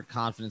start to hurt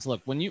confidence.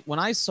 Look, when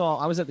I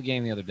was at the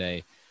game the other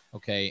day,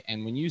 okay,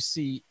 and when you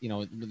see, you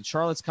know,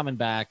 Charlotte's coming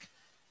back,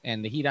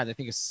 and the Heat had, I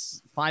think, a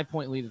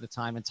 5-point lead at the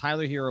time. And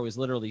Tyler Hero is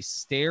literally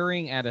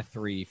staring at a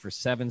three for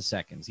 7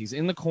 seconds. He's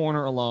in the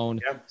corner alone,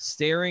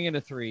 staring at a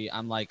three.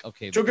 I'm like,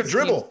 okay. Took a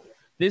dribble.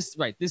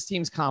 This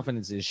team's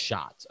confidence is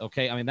shot.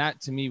 Okay. I mean,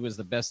 that to me was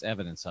the best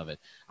evidence of it.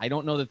 I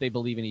don't know that they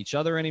believe in each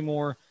other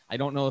anymore. I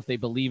don't know if they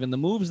believe in the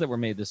moves that were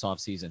made this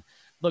offseason.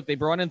 Look, they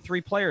brought in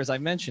 3 players. I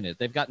mentioned it.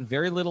 They've gotten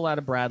very little out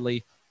of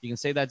Bradley. You can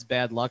say that's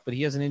bad luck, but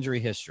he has an injury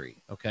history.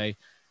 Okay.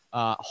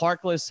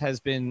 Harkless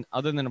has been,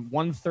 other than a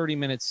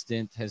 130-minute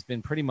stint, has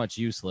been pretty much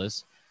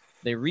useless.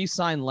 They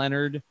re-signed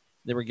Leonard.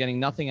 They were getting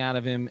nothing out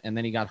of him, and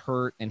then he got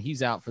hurt, and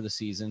he's out for the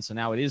season. So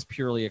now it is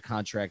purely a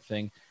contract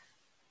thing.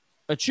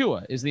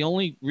 Achua is the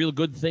only real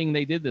good thing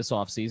they did this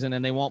offseason,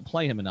 and they won't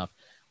play him enough.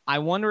 I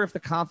wonder if the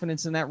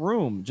confidence in that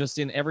room, just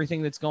in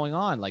everything that's going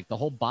on, like the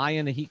whole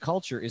buy-in to Heat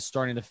culture, is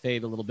starting to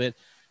fade a little bit.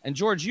 And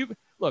George,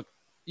 look,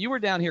 you were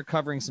down here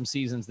covering some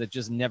seasons that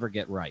just never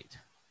get right.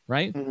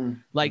 Right? Mm-hmm.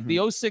 Like the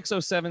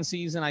 06-07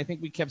 season, I think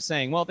we kept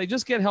saying, well, if they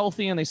just get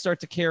healthy and they start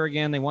to care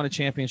again, they won a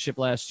championship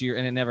last year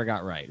and it never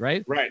got right.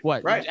 Right?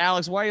 What? Right.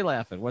 Alex, why are you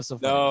laughing? What's the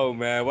funny? No,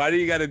 man. Why do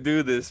you got to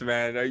do this,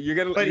 man? You're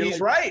gonna. But he's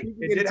right.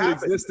 It did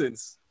happen.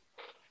 Existence.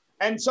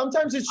 And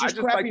sometimes it's just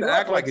crappy like to luck.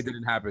 act like it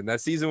didn't happen. That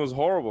season was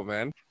horrible,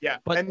 man. Yeah.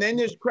 But- and then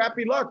there's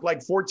crappy luck, like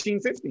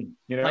 14-15,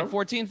 you know? Like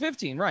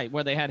 14-15, right,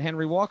 where they had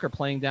Henry Walker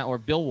playing down, or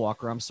Bill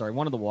Walker, I'm sorry,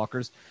 one of the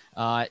Walkers,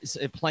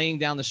 playing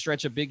down the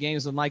stretch of big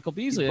games with Michael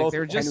Beasley. Like,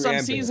 there are just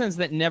some seasons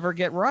that never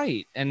get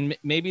right, and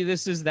maybe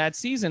this is that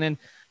season. And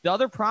the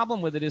other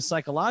problem with it is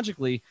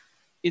psychologically,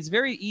 it's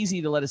very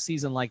easy to let a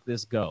season like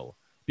this go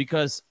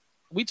because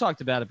we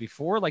talked about it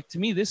before. Like, to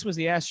me, this was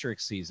the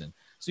asterisk season.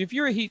 So if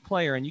you're a Heat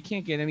player and you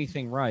can't get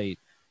anything right,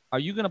 are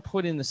you going to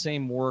put in the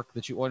same work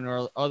that you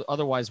ordinarily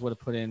otherwise would have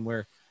put in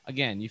where,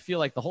 again, you feel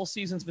like the whole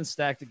season's been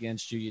stacked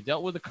against you. You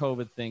dealt with the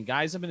COVID thing.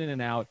 Guys have been in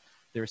and out.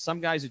 There are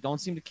some guys who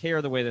don't seem to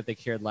care the way that they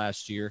cared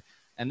last year.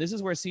 And this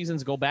is where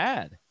seasons go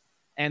bad.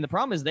 And the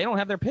problem is they don't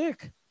have their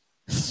pick.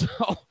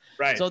 So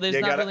there's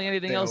not really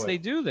anything else they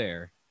do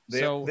there.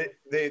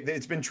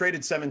 It's been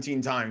traded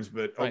 17 times,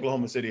 but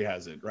Oklahoma City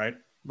has it, right?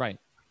 Right.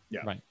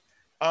 Yeah.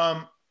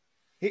 Right.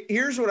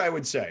 Here's what I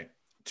would say.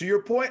 To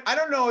your point, I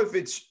don't know if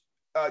it's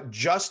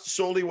just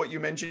solely what you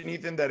mentioned,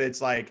 Ethan, that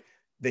it's like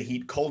the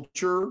Heat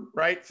culture,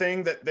 right,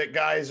 thing that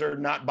guys are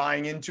not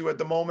buying into at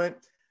the moment.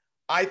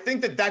 I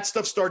think that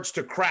stuff starts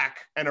to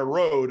crack and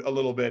erode a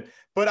little bit.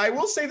 But I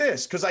will say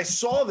this, because I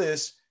saw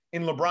this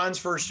in LeBron's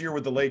first year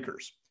with the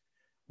Lakers.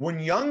 When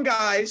young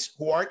guys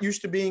who aren't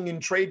used to being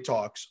in trade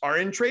talks are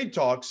in trade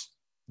talks,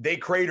 they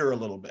crater a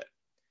little bit.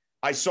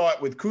 I saw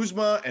it with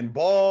Kuzma and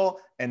Ball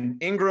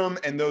and Ingram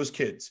and those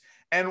kids.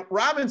 And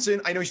Robinson,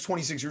 I know he's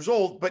 26 years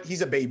old, but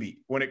he's a baby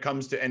when it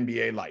comes to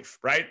NBA life,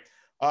 right?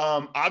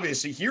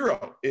 Obviously,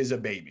 Hero is a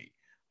baby.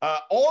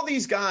 All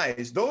these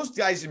guys, those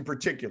guys in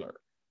particular,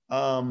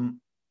 Nunn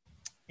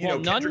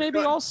maybe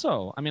Nunn.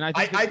 Also. I mean, I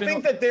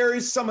think that there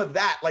is some of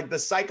that, like the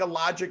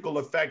psychological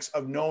effects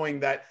of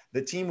knowing that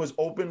the team was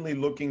openly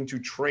looking to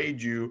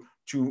trade you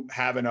to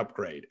have an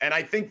upgrade. And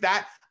I think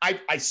that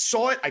I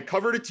saw it. I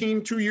covered a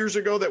team 2 years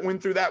ago that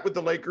went through that with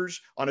the Lakers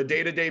on a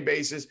day-to-day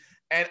basis.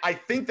 And I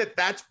think that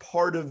that's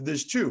part of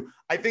this too.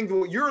 I think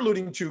what you're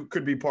alluding to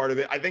could be part of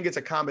it. I think it's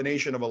a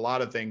combination of a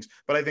lot of things,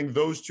 but I think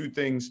those two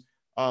things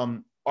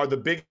are the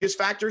biggest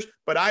factors.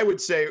 But I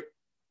would say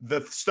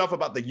the stuff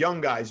about the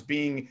young guys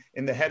being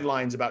in the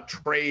headlines about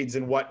trades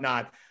and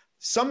whatnot,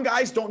 some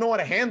guys don't know how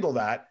to handle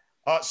that.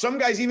 Some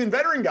guys, even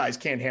veteran guys,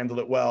 can't handle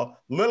it well,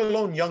 let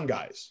alone young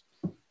guys.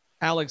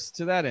 Alex,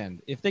 to that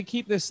end, if they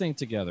keep this thing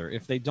together,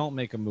 if they don't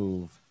make a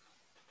move,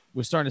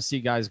 we're starting to see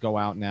guys go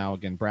out now.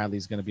 Again,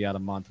 Bradley's going to be out a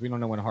month. We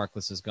don't know when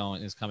Harkless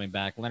is coming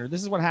back. Leonard,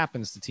 this is what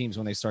happens to teams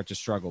when they start to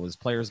struggle: is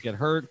players get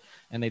hurt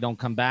and they don't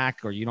come back,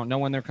 or you don't know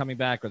when they're coming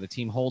back, or the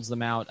team holds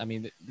them out. I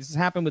mean, this has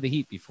happened with the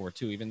Heat before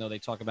too. Even though they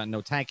talk about no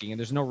tanking, and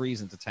there's no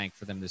reason to tank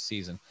for them this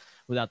season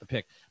without the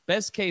pick.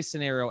 Best case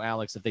scenario,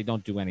 Alex, if they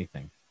don't do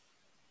anything.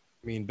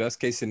 I mean,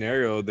 best case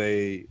scenario,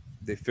 they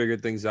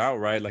figured things out,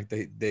 right? Like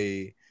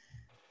they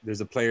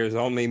there's a players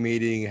only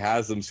meeting,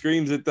 has them,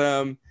 screams at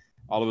them.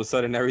 All of a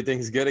sudden,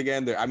 everything's good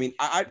again. I mean,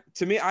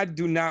 to me, I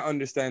do not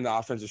understand the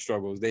offensive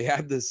struggles. They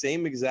have the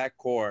same exact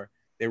core.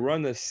 They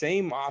run the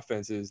same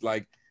offenses.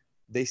 Like,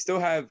 they still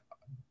have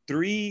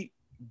three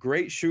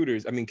great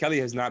shooters. I mean, Kelly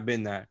has not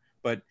been that.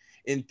 But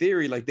in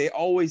theory, like, they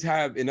always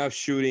have enough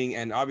shooting.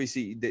 And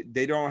obviously,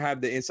 they don't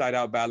have the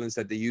inside-out balance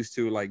that they used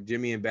to. Like,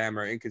 Jimmy and Bam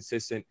are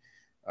inconsistent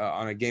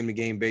on a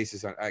game-to-game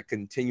basis, at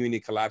continuing to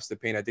collapse the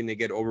paint. I think they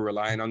get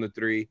over-reliant on the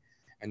three.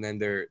 And then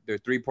their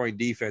three-point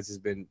defense has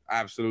been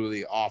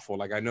absolutely awful.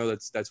 Like, I know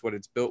that's what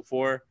it's built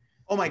for.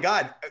 Oh my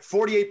God,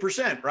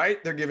 48%,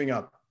 right? They're giving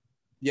up.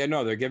 Yeah,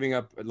 no, they're giving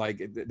up.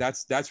 Like,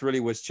 that's really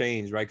what's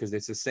changed, right? Because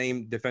it's the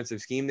same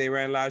defensive scheme they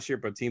ran last year,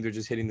 but teams are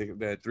just hitting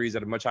the threes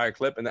at a much higher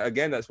clip. And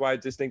again, that's why I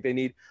just think they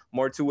need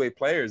more two-way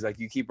players. Like,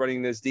 you keep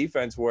running this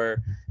defense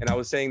where, and I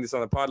was saying this on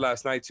the pod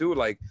last night too,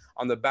 like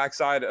on the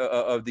backside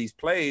of these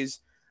plays,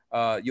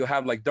 you'll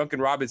have like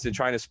Duncan Robinson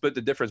trying to split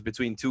the difference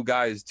between two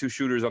guys, two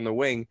shooters on the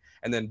wing,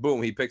 and then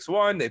boom, he picks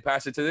one, they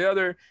pass it to the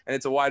other, and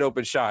it's a wide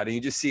open shot. And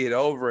you just see it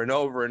over and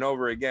over and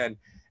over again.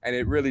 And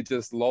it really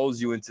just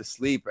lulls you into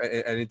sleep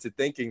and into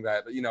thinking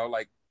that,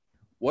 like,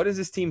 what is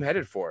this team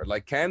headed for?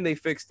 Like, can they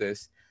fix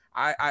this?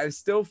 I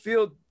still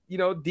feel,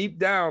 deep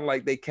down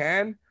like they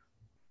can,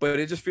 but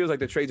it just feels like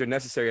the trades are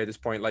necessary at this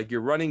point. Like,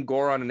 you're running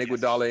Goran and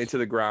Iguodala into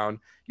the ground.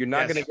 You're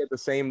not going to get the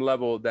same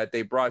level that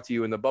they brought to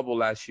you in the bubble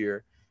last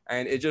year.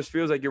 And it just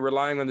feels like you're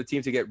relying on the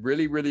team to get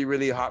really, really,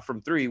 really hot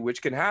from three,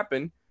 which can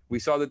happen. We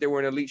saw that they were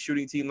an elite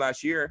shooting team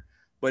last year,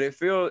 but it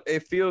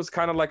feels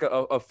kind of like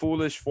a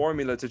foolish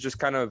formula to just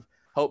kind of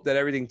hope that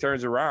everything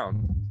turns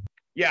around.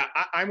 Yeah,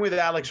 I'm with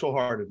Alex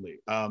wholeheartedly.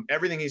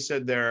 Everything he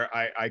said there,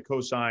 I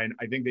co-sign.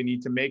 I think they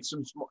need to make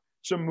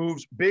some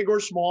moves, big or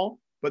small,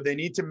 but they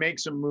need to make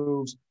some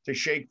moves to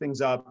shake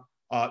things up.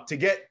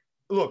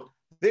 Look,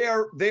 they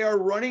are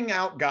running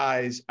out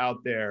guys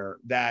out there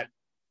that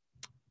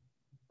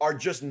are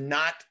just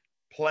not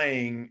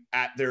playing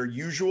at their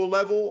usual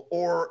level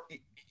or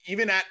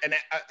even at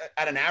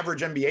an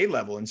average NBA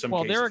level in some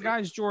cases. Well, there are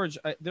guys, George.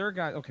 There are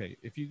guys. Okay,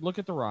 if you look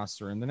at the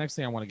roster, and the next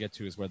thing I want to get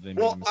to is whether they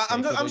made a mistake.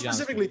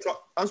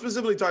 I'm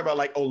specifically talking about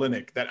like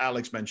Olynyk that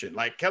Alex mentioned.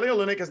 Like Kelly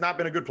Olynyk has not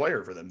been a good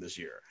player for them this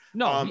year.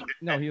 No,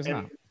 he is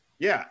not.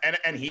 Yeah,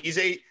 and he's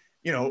a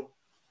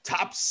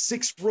top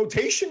 6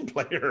 rotation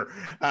player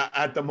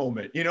at the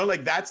moment.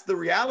 Like that's the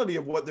reality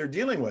of what they're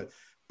dealing with.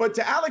 But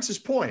to Alex's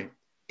point,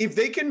 if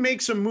they can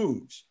make some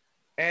moves,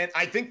 and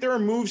I think there are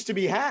moves to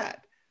be had,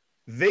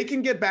 they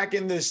can get back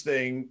in this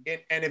thing.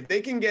 And if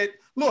they can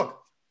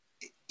look,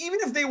 even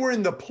if they were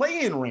in the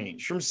play-in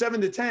range from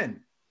 7 to 10,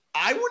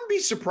 I wouldn't be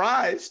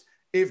surprised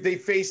if they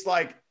faced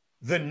like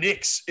the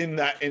Knicks in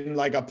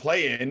like a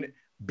play-in,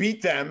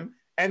 beat them,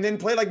 and then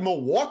play like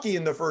Milwaukee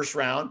in the first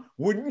round.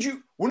 Wouldn't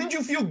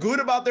you feel good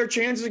about their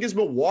chances against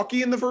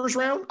Milwaukee in the first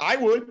round? I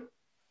would.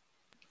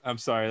 I'm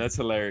sorry. That's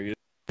hilarious.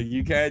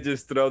 You can't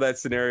just throw that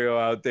scenario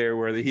out there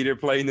where the Heat are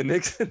playing the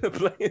Knicks in the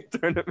play-in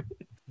tournament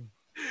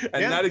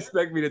and not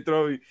expect me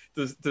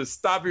to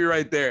stop you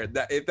right there.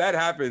 If that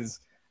happens,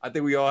 I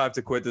think we all have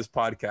to quit this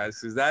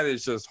podcast because that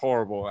is just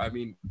horrible. I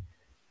mean,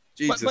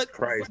 Jesus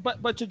Christ.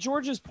 But to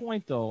George's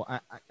point, though,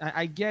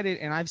 I get it,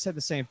 and I've said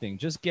the same thing.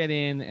 Just get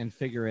in and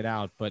figure it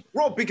out. But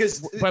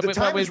with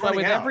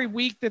every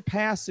week that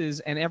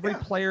passes and every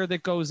player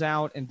that goes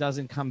out and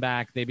doesn't come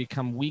back, they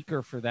become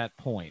weaker for that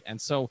point.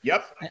 And so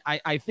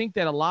I think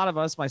that a lot of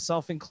us,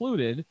 myself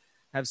included,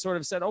 have sort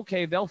of said,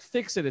 okay, they'll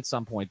fix it at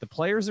some point. The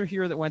players are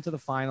here that went to the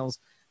finals.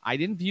 I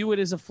didn't view it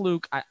as a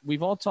fluke.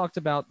 We've all talked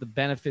about the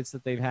benefits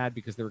that they've had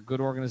because they're a good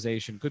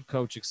organization, good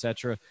coach,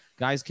 etc.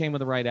 Guys came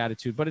with the right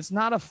attitude, but it's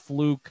not a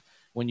fluke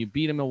when you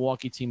beat a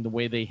Milwaukee team the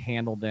way they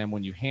handled them,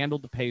 when you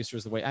handled the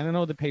Pacers the way – I don't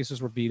know the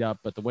Pacers were beat up,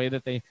 but the way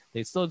that they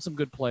still had some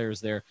good players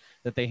there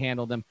that they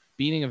handled them,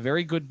 beating a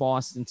very good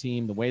Boston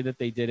team the way that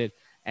they did it,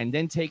 and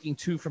then taking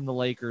 2 from the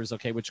Lakers,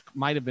 okay, which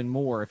might have been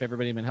more if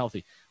everybody had been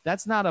healthy.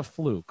 That's not a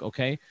fluke,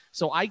 okay?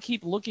 So I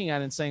keep looking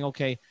at it and saying,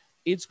 okay –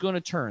 it's going to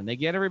turn. They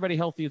get everybody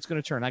healthy. It's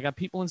going to turn. I got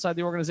people inside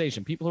the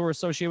organization, people who are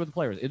associated with the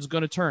players. It's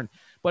going to turn.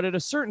 But at a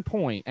certain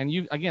point, and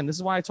this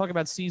is why I talk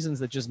about seasons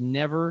that just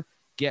never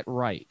get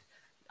right.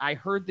 I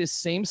heard this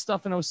same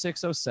stuff in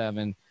 06,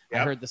 07. Yep.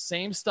 I heard the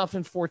same stuff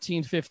in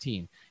 14,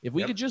 15. If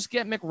we could just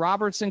get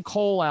McRoberts and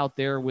Cole out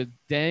there with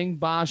Deng,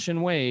 Bosch,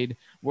 and Wade,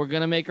 we're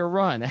going to make a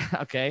run.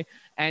 Okay.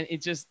 And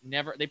it just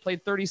never, they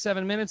played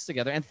 37 minutes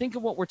together. And think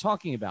of what we're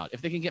talking about.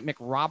 If they can get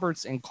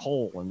McRoberts and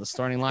Cole in the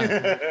starting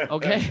lineup.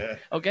 Okay.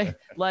 Okay.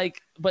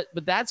 But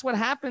that's what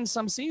happens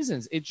some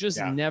seasons. It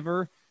just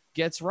never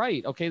gets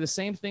right. Okay. The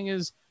same thing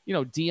is,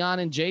 Dion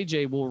and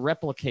JJ will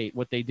replicate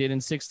what they did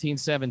in 16,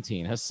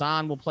 17.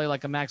 Hassan will play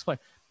like a max player.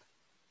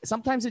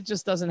 Sometimes it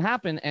just doesn't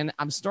happen. And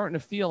I'm starting to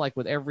feel like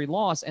with every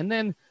loss, and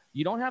then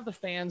you don't have the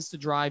fans to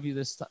drive you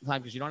this time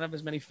because you don't have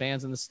as many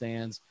fans in the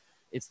stands.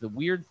 It's the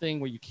weird thing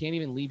where you can't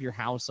even leave your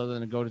house other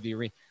than to go to the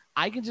arena.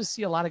 I can just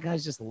see a lot of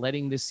guys just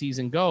letting this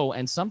season go.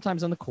 And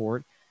sometimes on the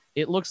court,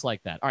 it looks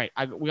like that. All right.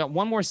 We got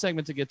one more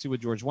segment to get to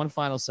with George, one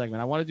final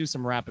segment. I want to do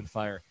some rapid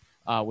fire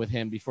with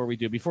him before we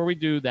do. Before we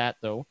do that,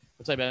 though,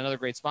 we'll tell you about another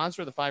great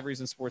sponsor of the 5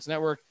 Reasons Sports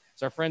Network.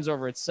 It's our friends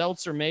over at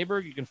Seltzer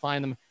Mayberg. You can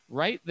find them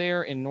right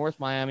there in North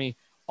Miami,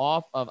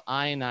 off of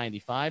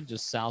I-95,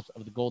 just south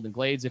of the Golden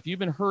Glades. If you've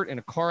been hurt in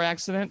a car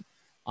accident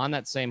on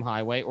that same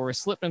highway or a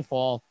slip and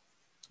fall,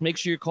 make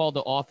sure you call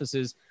the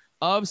offices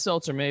of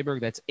Seltzer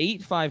Mayberg. That's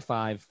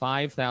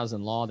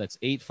 855-5000-LAW. That's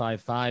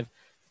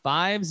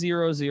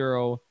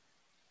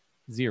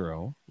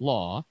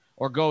 855-5000-LAW.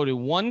 Or go to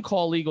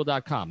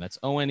onecalllegal.com. That's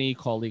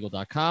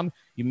onecalllegal.com.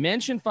 You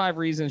mention 5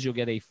 Reasons, you'll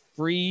get a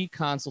free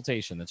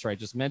consultation. That's right.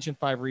 Just mention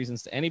 5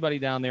 Reasons to anybody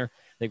down there.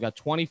 They've got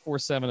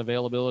 24/7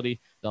 availability.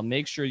 They'll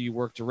make sure you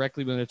work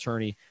directly with an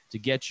attorney to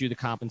get you the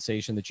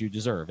compensation that you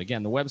deserve.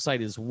 Again, the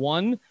website is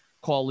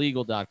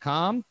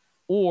onecalllegal.com,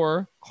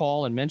 or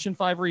call and mention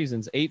 5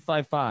 Reasons,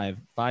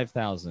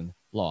 855-5000-LAW.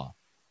 All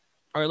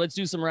right, let's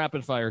do some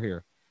rapid fire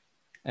here.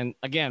 And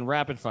again,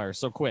 rapid fire,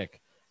 so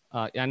quick.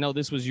 I know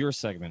this was your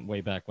segment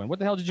way back when. What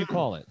the hell did you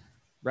call it?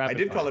 I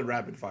did call it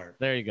rapid fire.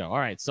 There you go. All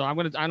right. So I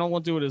don't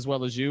want to do it as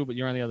well as you, but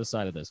you're on the other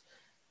side of this.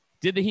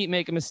 Did the Heat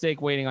make a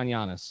mistake waiting on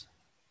Giannis?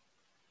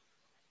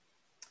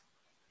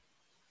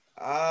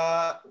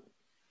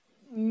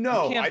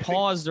 No. You can't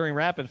pause during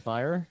rapid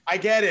fire. I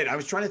get it. I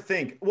was trying to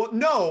think. Well,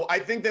 no, I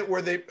think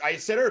that I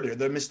said earlier,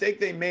 the mistake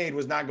they made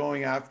was not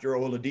going after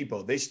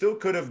Oladipo. They still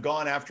could have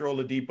gone after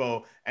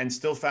Oladipo and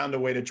still found a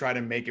way to try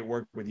to make it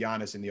work with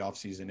Giannis in the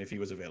offseason if he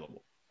was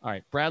available. All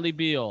right. Bradley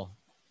Beal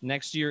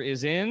next year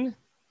is in.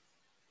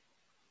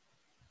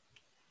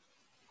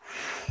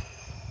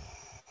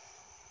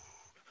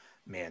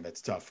 Man,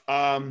 that's tough.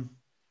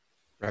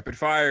 Rapid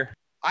fire.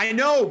 I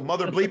know,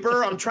 mother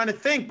bleeper. I'm trying to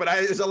think, but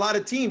there's a lot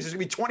of teams. There's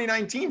going to be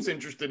 29 teams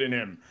interested in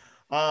him.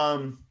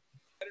 Better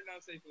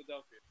not say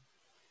Philadelphia.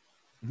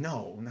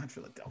 No, not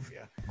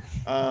Philadelphia.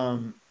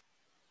 I'll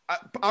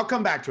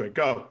come back to it.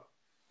 Go.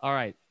 All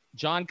right.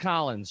 John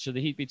Collins. Should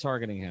the Heat be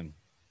targeting him?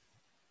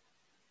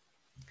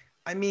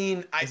 I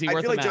mean, I Is he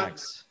worth feel a like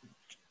max?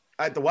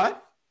 At the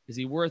what? Is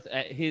he worth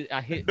his?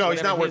 No,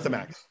 he's not worth the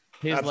max.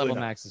 His Absolutely level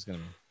not. max is going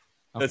to be.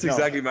 That's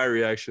exactly my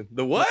reaction.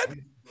 The what?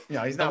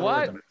 No, he's not what?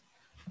 worth the max.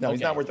 No,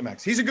 he's not worth the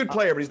max. He's a good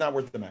player, but he's not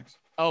worth the max.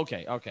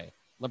 Okay.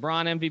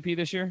 LeBron MVP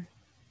this year?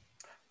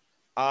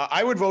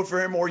 I would vote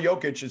for him or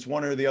Jokic. It's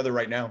one or the other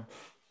right now.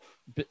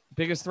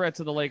 Biggest threat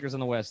to the Lakers in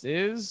the West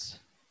is?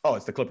 Oh,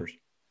 it's the Clippers.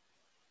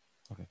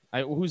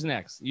 Okay. Who's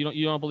next?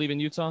 You don't believe in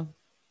Utah?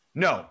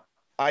 No,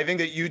 I think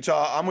that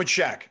Utah. I'm with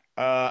Shaq.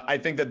 I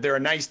think that they're a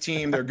nice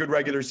team. They're a good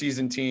regular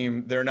season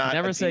team. They're not.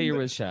 Never say you're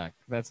with Shaq.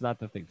 That's not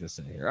the thing to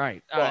say here. All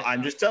right. Well,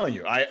 I'm just telling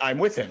you. I'm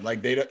with him.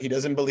 Like he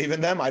doesn't believe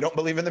in them. I don't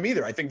believe in them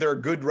either. I think they're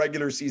a good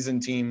regular season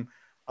team.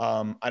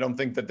 I don't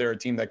think that they're a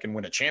team that can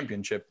win a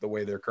championship the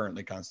way they're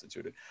currently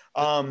constituted.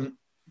 And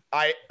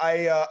I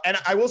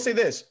will say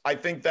this. I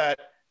think that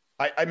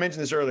I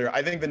mentioned this earlier.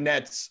 I think the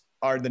Nets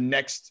are the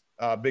next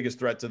biggest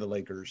threat to the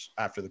Lakers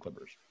after the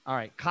Clippers. All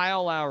right.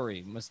 Kyle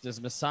Lowry.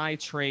 Does Masai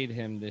trade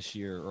him this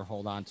year or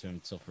hold on to him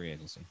until free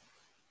agency?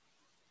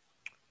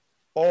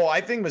 Oh,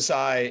 I think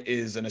Masai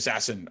is an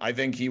assassin. I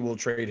think he will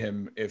trade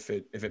him if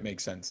it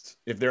makes sense.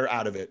 If they're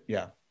out of it,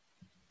 yeah.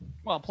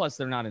 Well, plus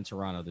they're not in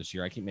Toronto this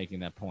year. I keep making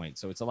that point.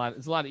 So it's a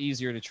lot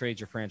easier to trade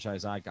your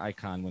franchise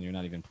icon when you're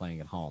not even playing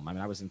at home. I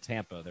mean, I was in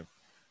Tampa. They're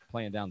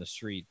playing down the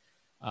street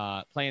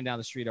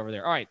over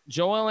there. All right.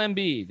 Joel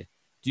Embiid.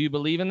 Do you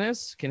believe in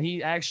this? Can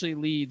he actually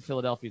lead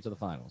Philadelphia to the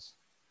finals?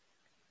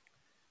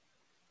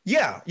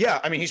 Yeah.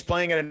 I mean, he's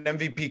playing at an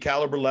MVP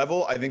caliber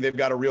level. I think they've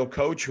got a real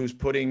coach who's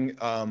putting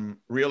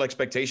real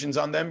expectations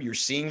on them. You're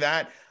seeing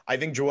that. I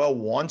think Joel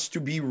wants to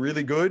be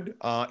really good.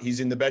 He's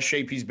in the best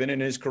shape he's been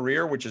in his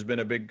career, which has been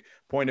a big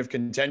point of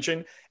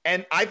contention.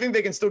 And I think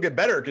they can still get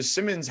better because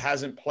Simmons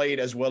hasn't played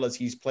as well as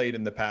he's played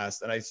in the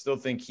past. And I still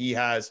think he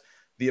has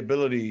the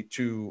ability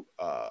to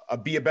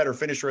be a better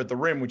finisher at the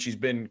rim, which he's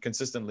been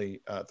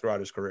consistently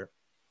throughout his career.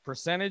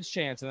 Percentage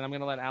chance, and then I'm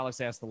going to let Alex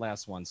ask the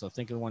last one. So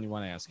think of the one you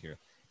want to ask here.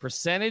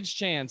 Percentage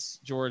chance,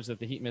 George, that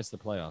the Heat missed the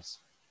playoffs.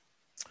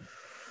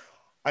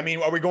 I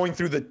mean, are we going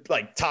through the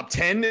top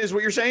 10 is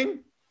what you're saying?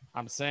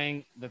 I'm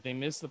saying that they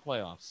missed the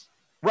playoffs.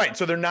 Right.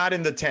 So they're not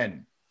in the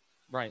 10.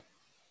 Right.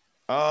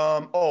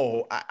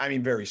 I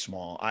mean, very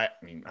small. I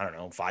don't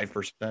know,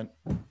 5%.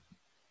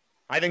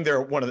 I think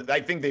I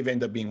think they've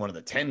ended up being one of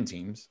the 10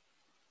 teams.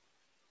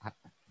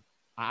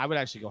 I would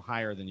actually go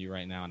higher than you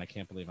right now, and I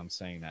can't believe I'm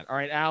saying that. All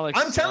right, Alex.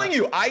 I'm telling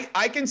you,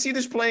 I can see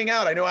this playing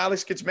out. I know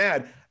Alex gets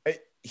mad.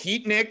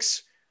 Heat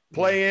Knicks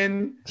play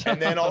in,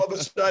 and then all of a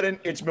sudden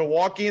it's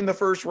Milwaukee in the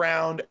first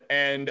round,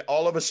 and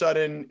all of a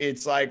sudden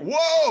it's like,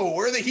 whoa,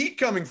 where are the Heat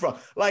coming from?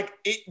 Like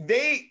if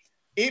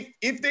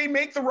they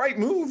make the right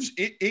moves,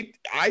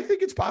 I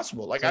think it's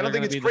possible. Like, so I don't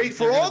think it's great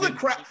for all the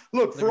crap.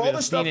 Look, for all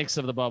the stuff. Phoenix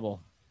of the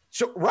bubble.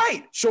 So,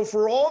 right. So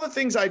for all the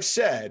things I've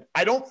said,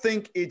 I don't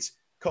think it's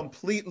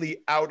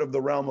completely out of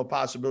the realm of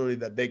possibility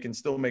that they can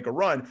still make a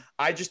run.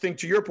 I just think,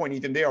 to your point,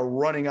 Ethan, they are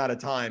running out of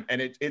time, and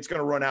it's going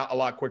to run out a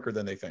lot quicker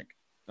than they think.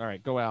 All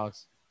right, go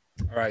Alex.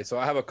 All right, so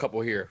I have a couple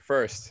here.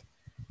 First,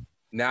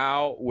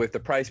 now with the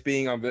price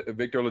being on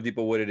Victor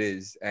Oladipo what it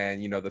is,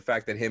 and the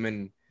fact that him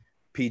and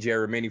PJ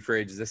are remaining free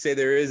agents, let's say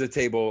there is a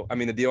deal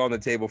on the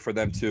table for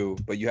them too,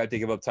 but you have to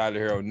give up Tyler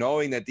Hero,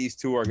 knowing that these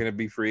two are going to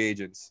be free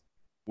agents.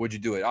 Would you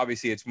do it?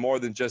 Obviously, it's more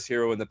than just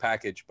Hero in the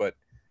package, but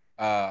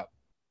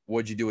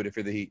would you do it if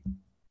you're the Heat?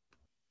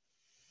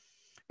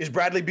 Is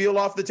Bradley Beal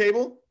off the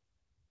table?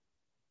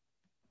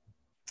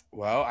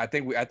 Well, I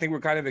think we're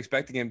kind of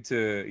expecting him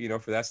to,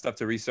 for that stuff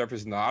to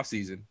resurface in the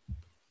offseason.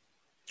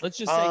 Let's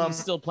just say he's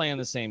still playing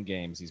the same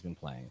games he's been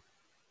playing.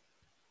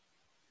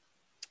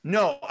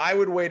 No, I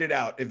would wait it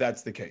out if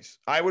that's the case.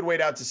 I would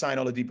wait out to sign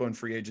Oladipo in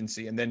free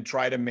agency and then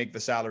try to make the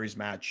salaries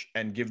match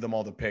and give them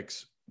all the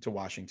picks to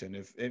Washington.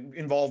 If it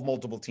involve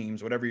multiple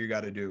teams, whatever you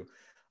got to do.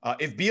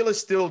 If Beal is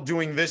still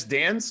doing this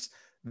dance,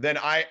 then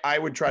I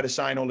would try to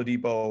sign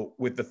Oladipo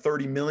with the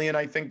 $30 million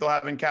I think they'll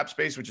have in cap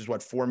space, which is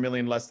 $4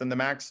 million less than the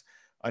max,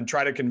 and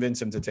try to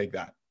convince him to take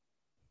that.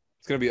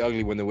 It's gonna be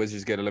ugly when the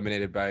Wizards get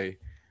eliminated by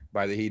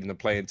the Heat in the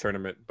play-in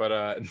tournament.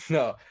 But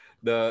no,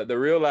 the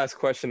real last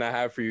question I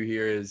have for you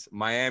here is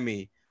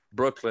Miami,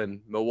 Brooklyn,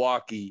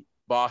 Milwaukee,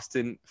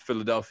 Boston,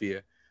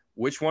 Philadelphia.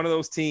 Which one of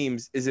those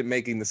teams isn't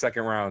making the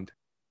second round?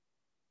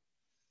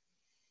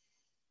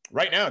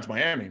 Right now, it's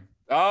Miami.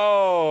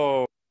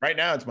 Oh, right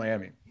now it's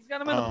Miami. He's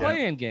got him in the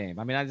play-in game.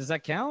 I mean, does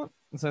that count?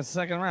 It's a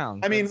second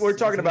round. I mean, we're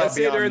talking about. Let's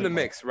say they're in the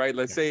mix, right?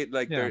 Let's say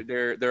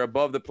they're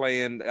above the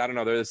play-in. I don't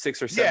know. They're the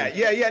 6 or 7.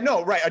 Yeah.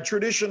 No, right. A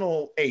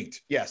traditional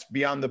 8. Yes,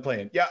 beyond the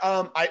play-in.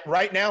 Yeah.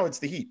 Right now it's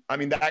the Heat. I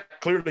mean,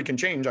 that clearly can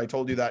change. I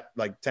told you that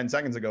 10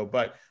 seconds ago,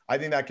 but I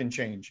think that can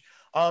change.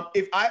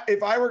 If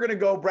I were going to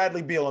go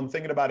Bradley Beal, I'm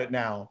thinking about it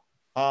now.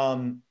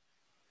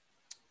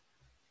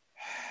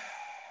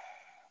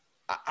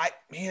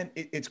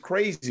 It's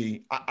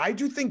crazy. I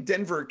do think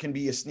Denver can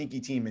be a sneaky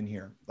team in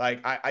here.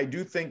 I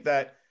do think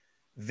that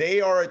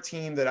they are a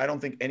team that I don't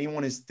think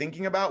anyone is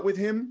thinking about with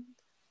him.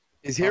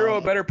 Is Hero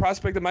a better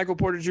prospect than Michael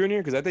Porter Jr.?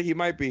 Because I think he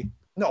might be.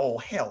 No,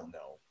 hell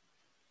no.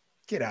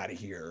 Get out of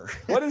here.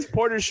 What is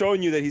Porter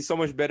showing you that he's so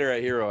much better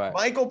at hero at?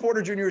 Michael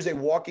Porter Jr. is a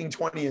walking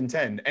 20 and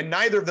 10, and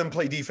neither of them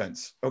play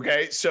defense.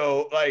 Okay.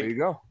 So, like, There you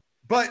go.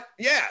 but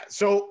yeah.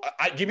 So,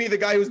 give me the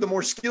guy who's the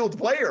more skilled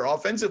player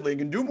offensively and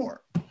can do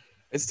more.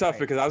 It's tough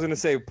because I was going to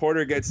say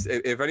Porter gets,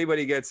 if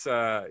anybody gets,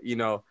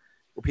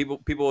 people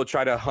will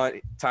try to hunt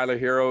Tyler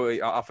Hero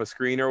off a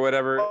screen or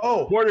whatever.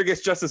 Oh. Porter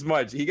gets just as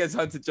much. He gets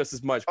hunted just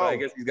as much, but I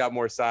guess he's got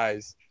more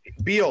size.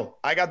 Beal.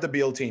 I got the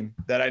Beal team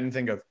that I didn't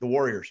think of. The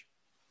Warriors.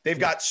 They've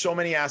got so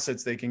many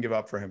assets they can give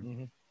up for him.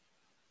 Mm-hmm.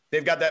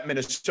 They've got that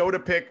Minnesota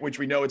pick, which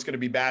we know it's going to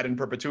be bad in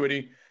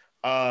perpetuity.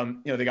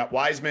 They got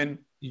Wiseman.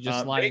 You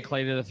just sliding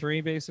Clay to the 3,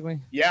 basically?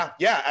 Yeah.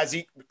 As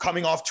he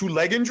coming off 2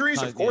 leg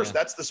injuries, of course,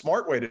 that's the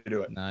smart way to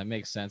do it. No, it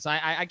makes sense.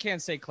 I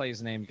can't say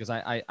Clay's name because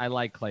I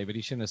like Clay, but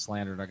he shouldn't have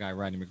slandered our guy,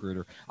 Rodney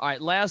McGruder. All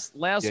right, last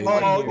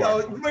one. Oh,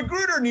 no,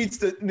 McGruder needs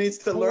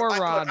to learn.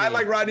 Rodney. I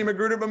like Rodney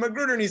McGruder, but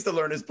McGruder needs to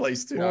learn his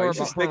place too. He's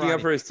just sticking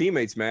up for his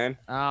teammates, man.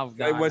 Oh, God.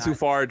 They went too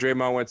far.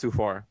 Draymond went too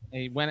far.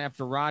 He went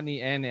after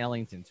Rodney and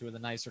Ellington, 2 of the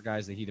nicer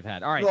guys that he'd have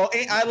had. All right. Well,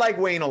 I like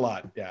Wayne a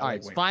lot. Yeah. All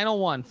right. Final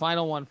one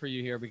for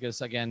you here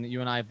because, again, you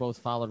and I both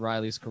followed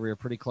Riley's career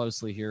pretty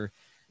closely here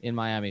in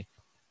Miami.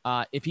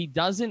 If he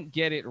doesn't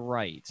get it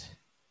right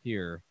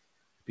here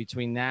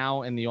between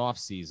now and the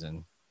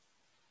offseason,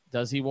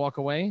 does he walk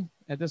away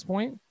at this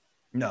point?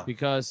 No.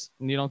 Because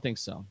you don't think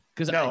so?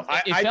 Because no,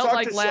 it felt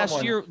like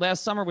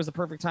last summer was the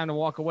perfect time to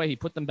walk away. He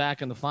put them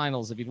back in the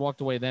finals. If he'd walked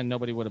away then,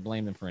 nobody would have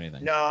blamed him for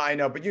anything. No, I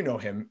know, but you know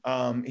him.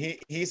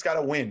 He's got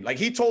to win. Like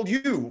he told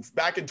you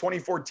back in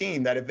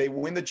 2014 that if they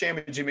win the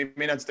championship, he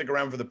may not stick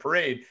around for the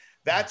parade.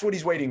 That's what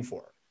he's waiting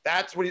for.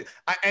 That's what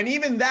and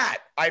even that,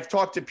 I've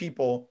talked to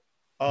people.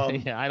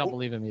 Yeah, I don't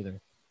believe him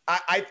either.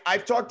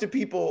 I've talked to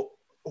people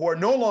who are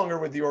no longer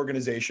with the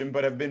organization,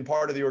 but have been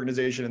part of the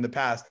organization in the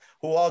past,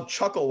 who all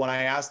chuckle when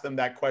I ask them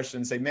that question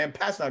and say, man,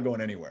 Pat's not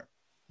going anywhere.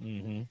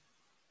 Mm-hmm.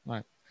 All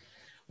right.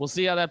 We'll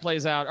see how that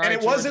plays out. All and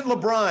right, it wasn't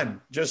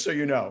LeBron, just so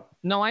you know.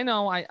 No, I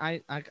know.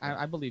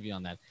 I believe you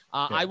on that.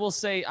 Yeah. I will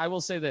say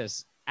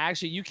this.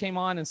 Actually, you came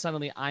on and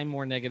suddenly I'm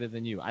more negative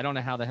than you. I don't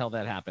know how the hell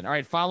that happened. All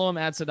right, follow him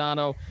at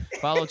Sedano.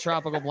 Follow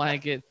Tropical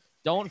Blanket.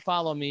 Don't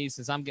follow me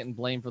since I'm getting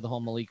blamed for the whole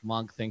Malik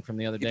Monk thing from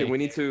the other day. We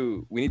need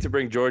to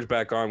bring George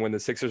back on when the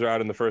Sixers are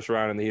out in the first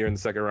round and the Heat in the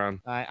second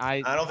round.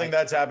 I don't think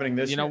that's happening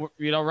this year.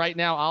 You know, right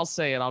now I'll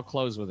say it. I'll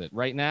close with it.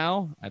 Right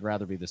now, I'd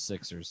rather be the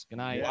Sixers. Good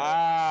night.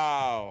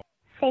 Wow.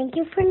 Thank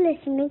you for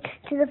listening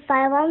to the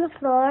 5 on the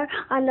Floor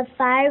on the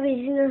 5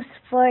 Regional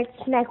Sports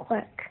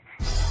Network.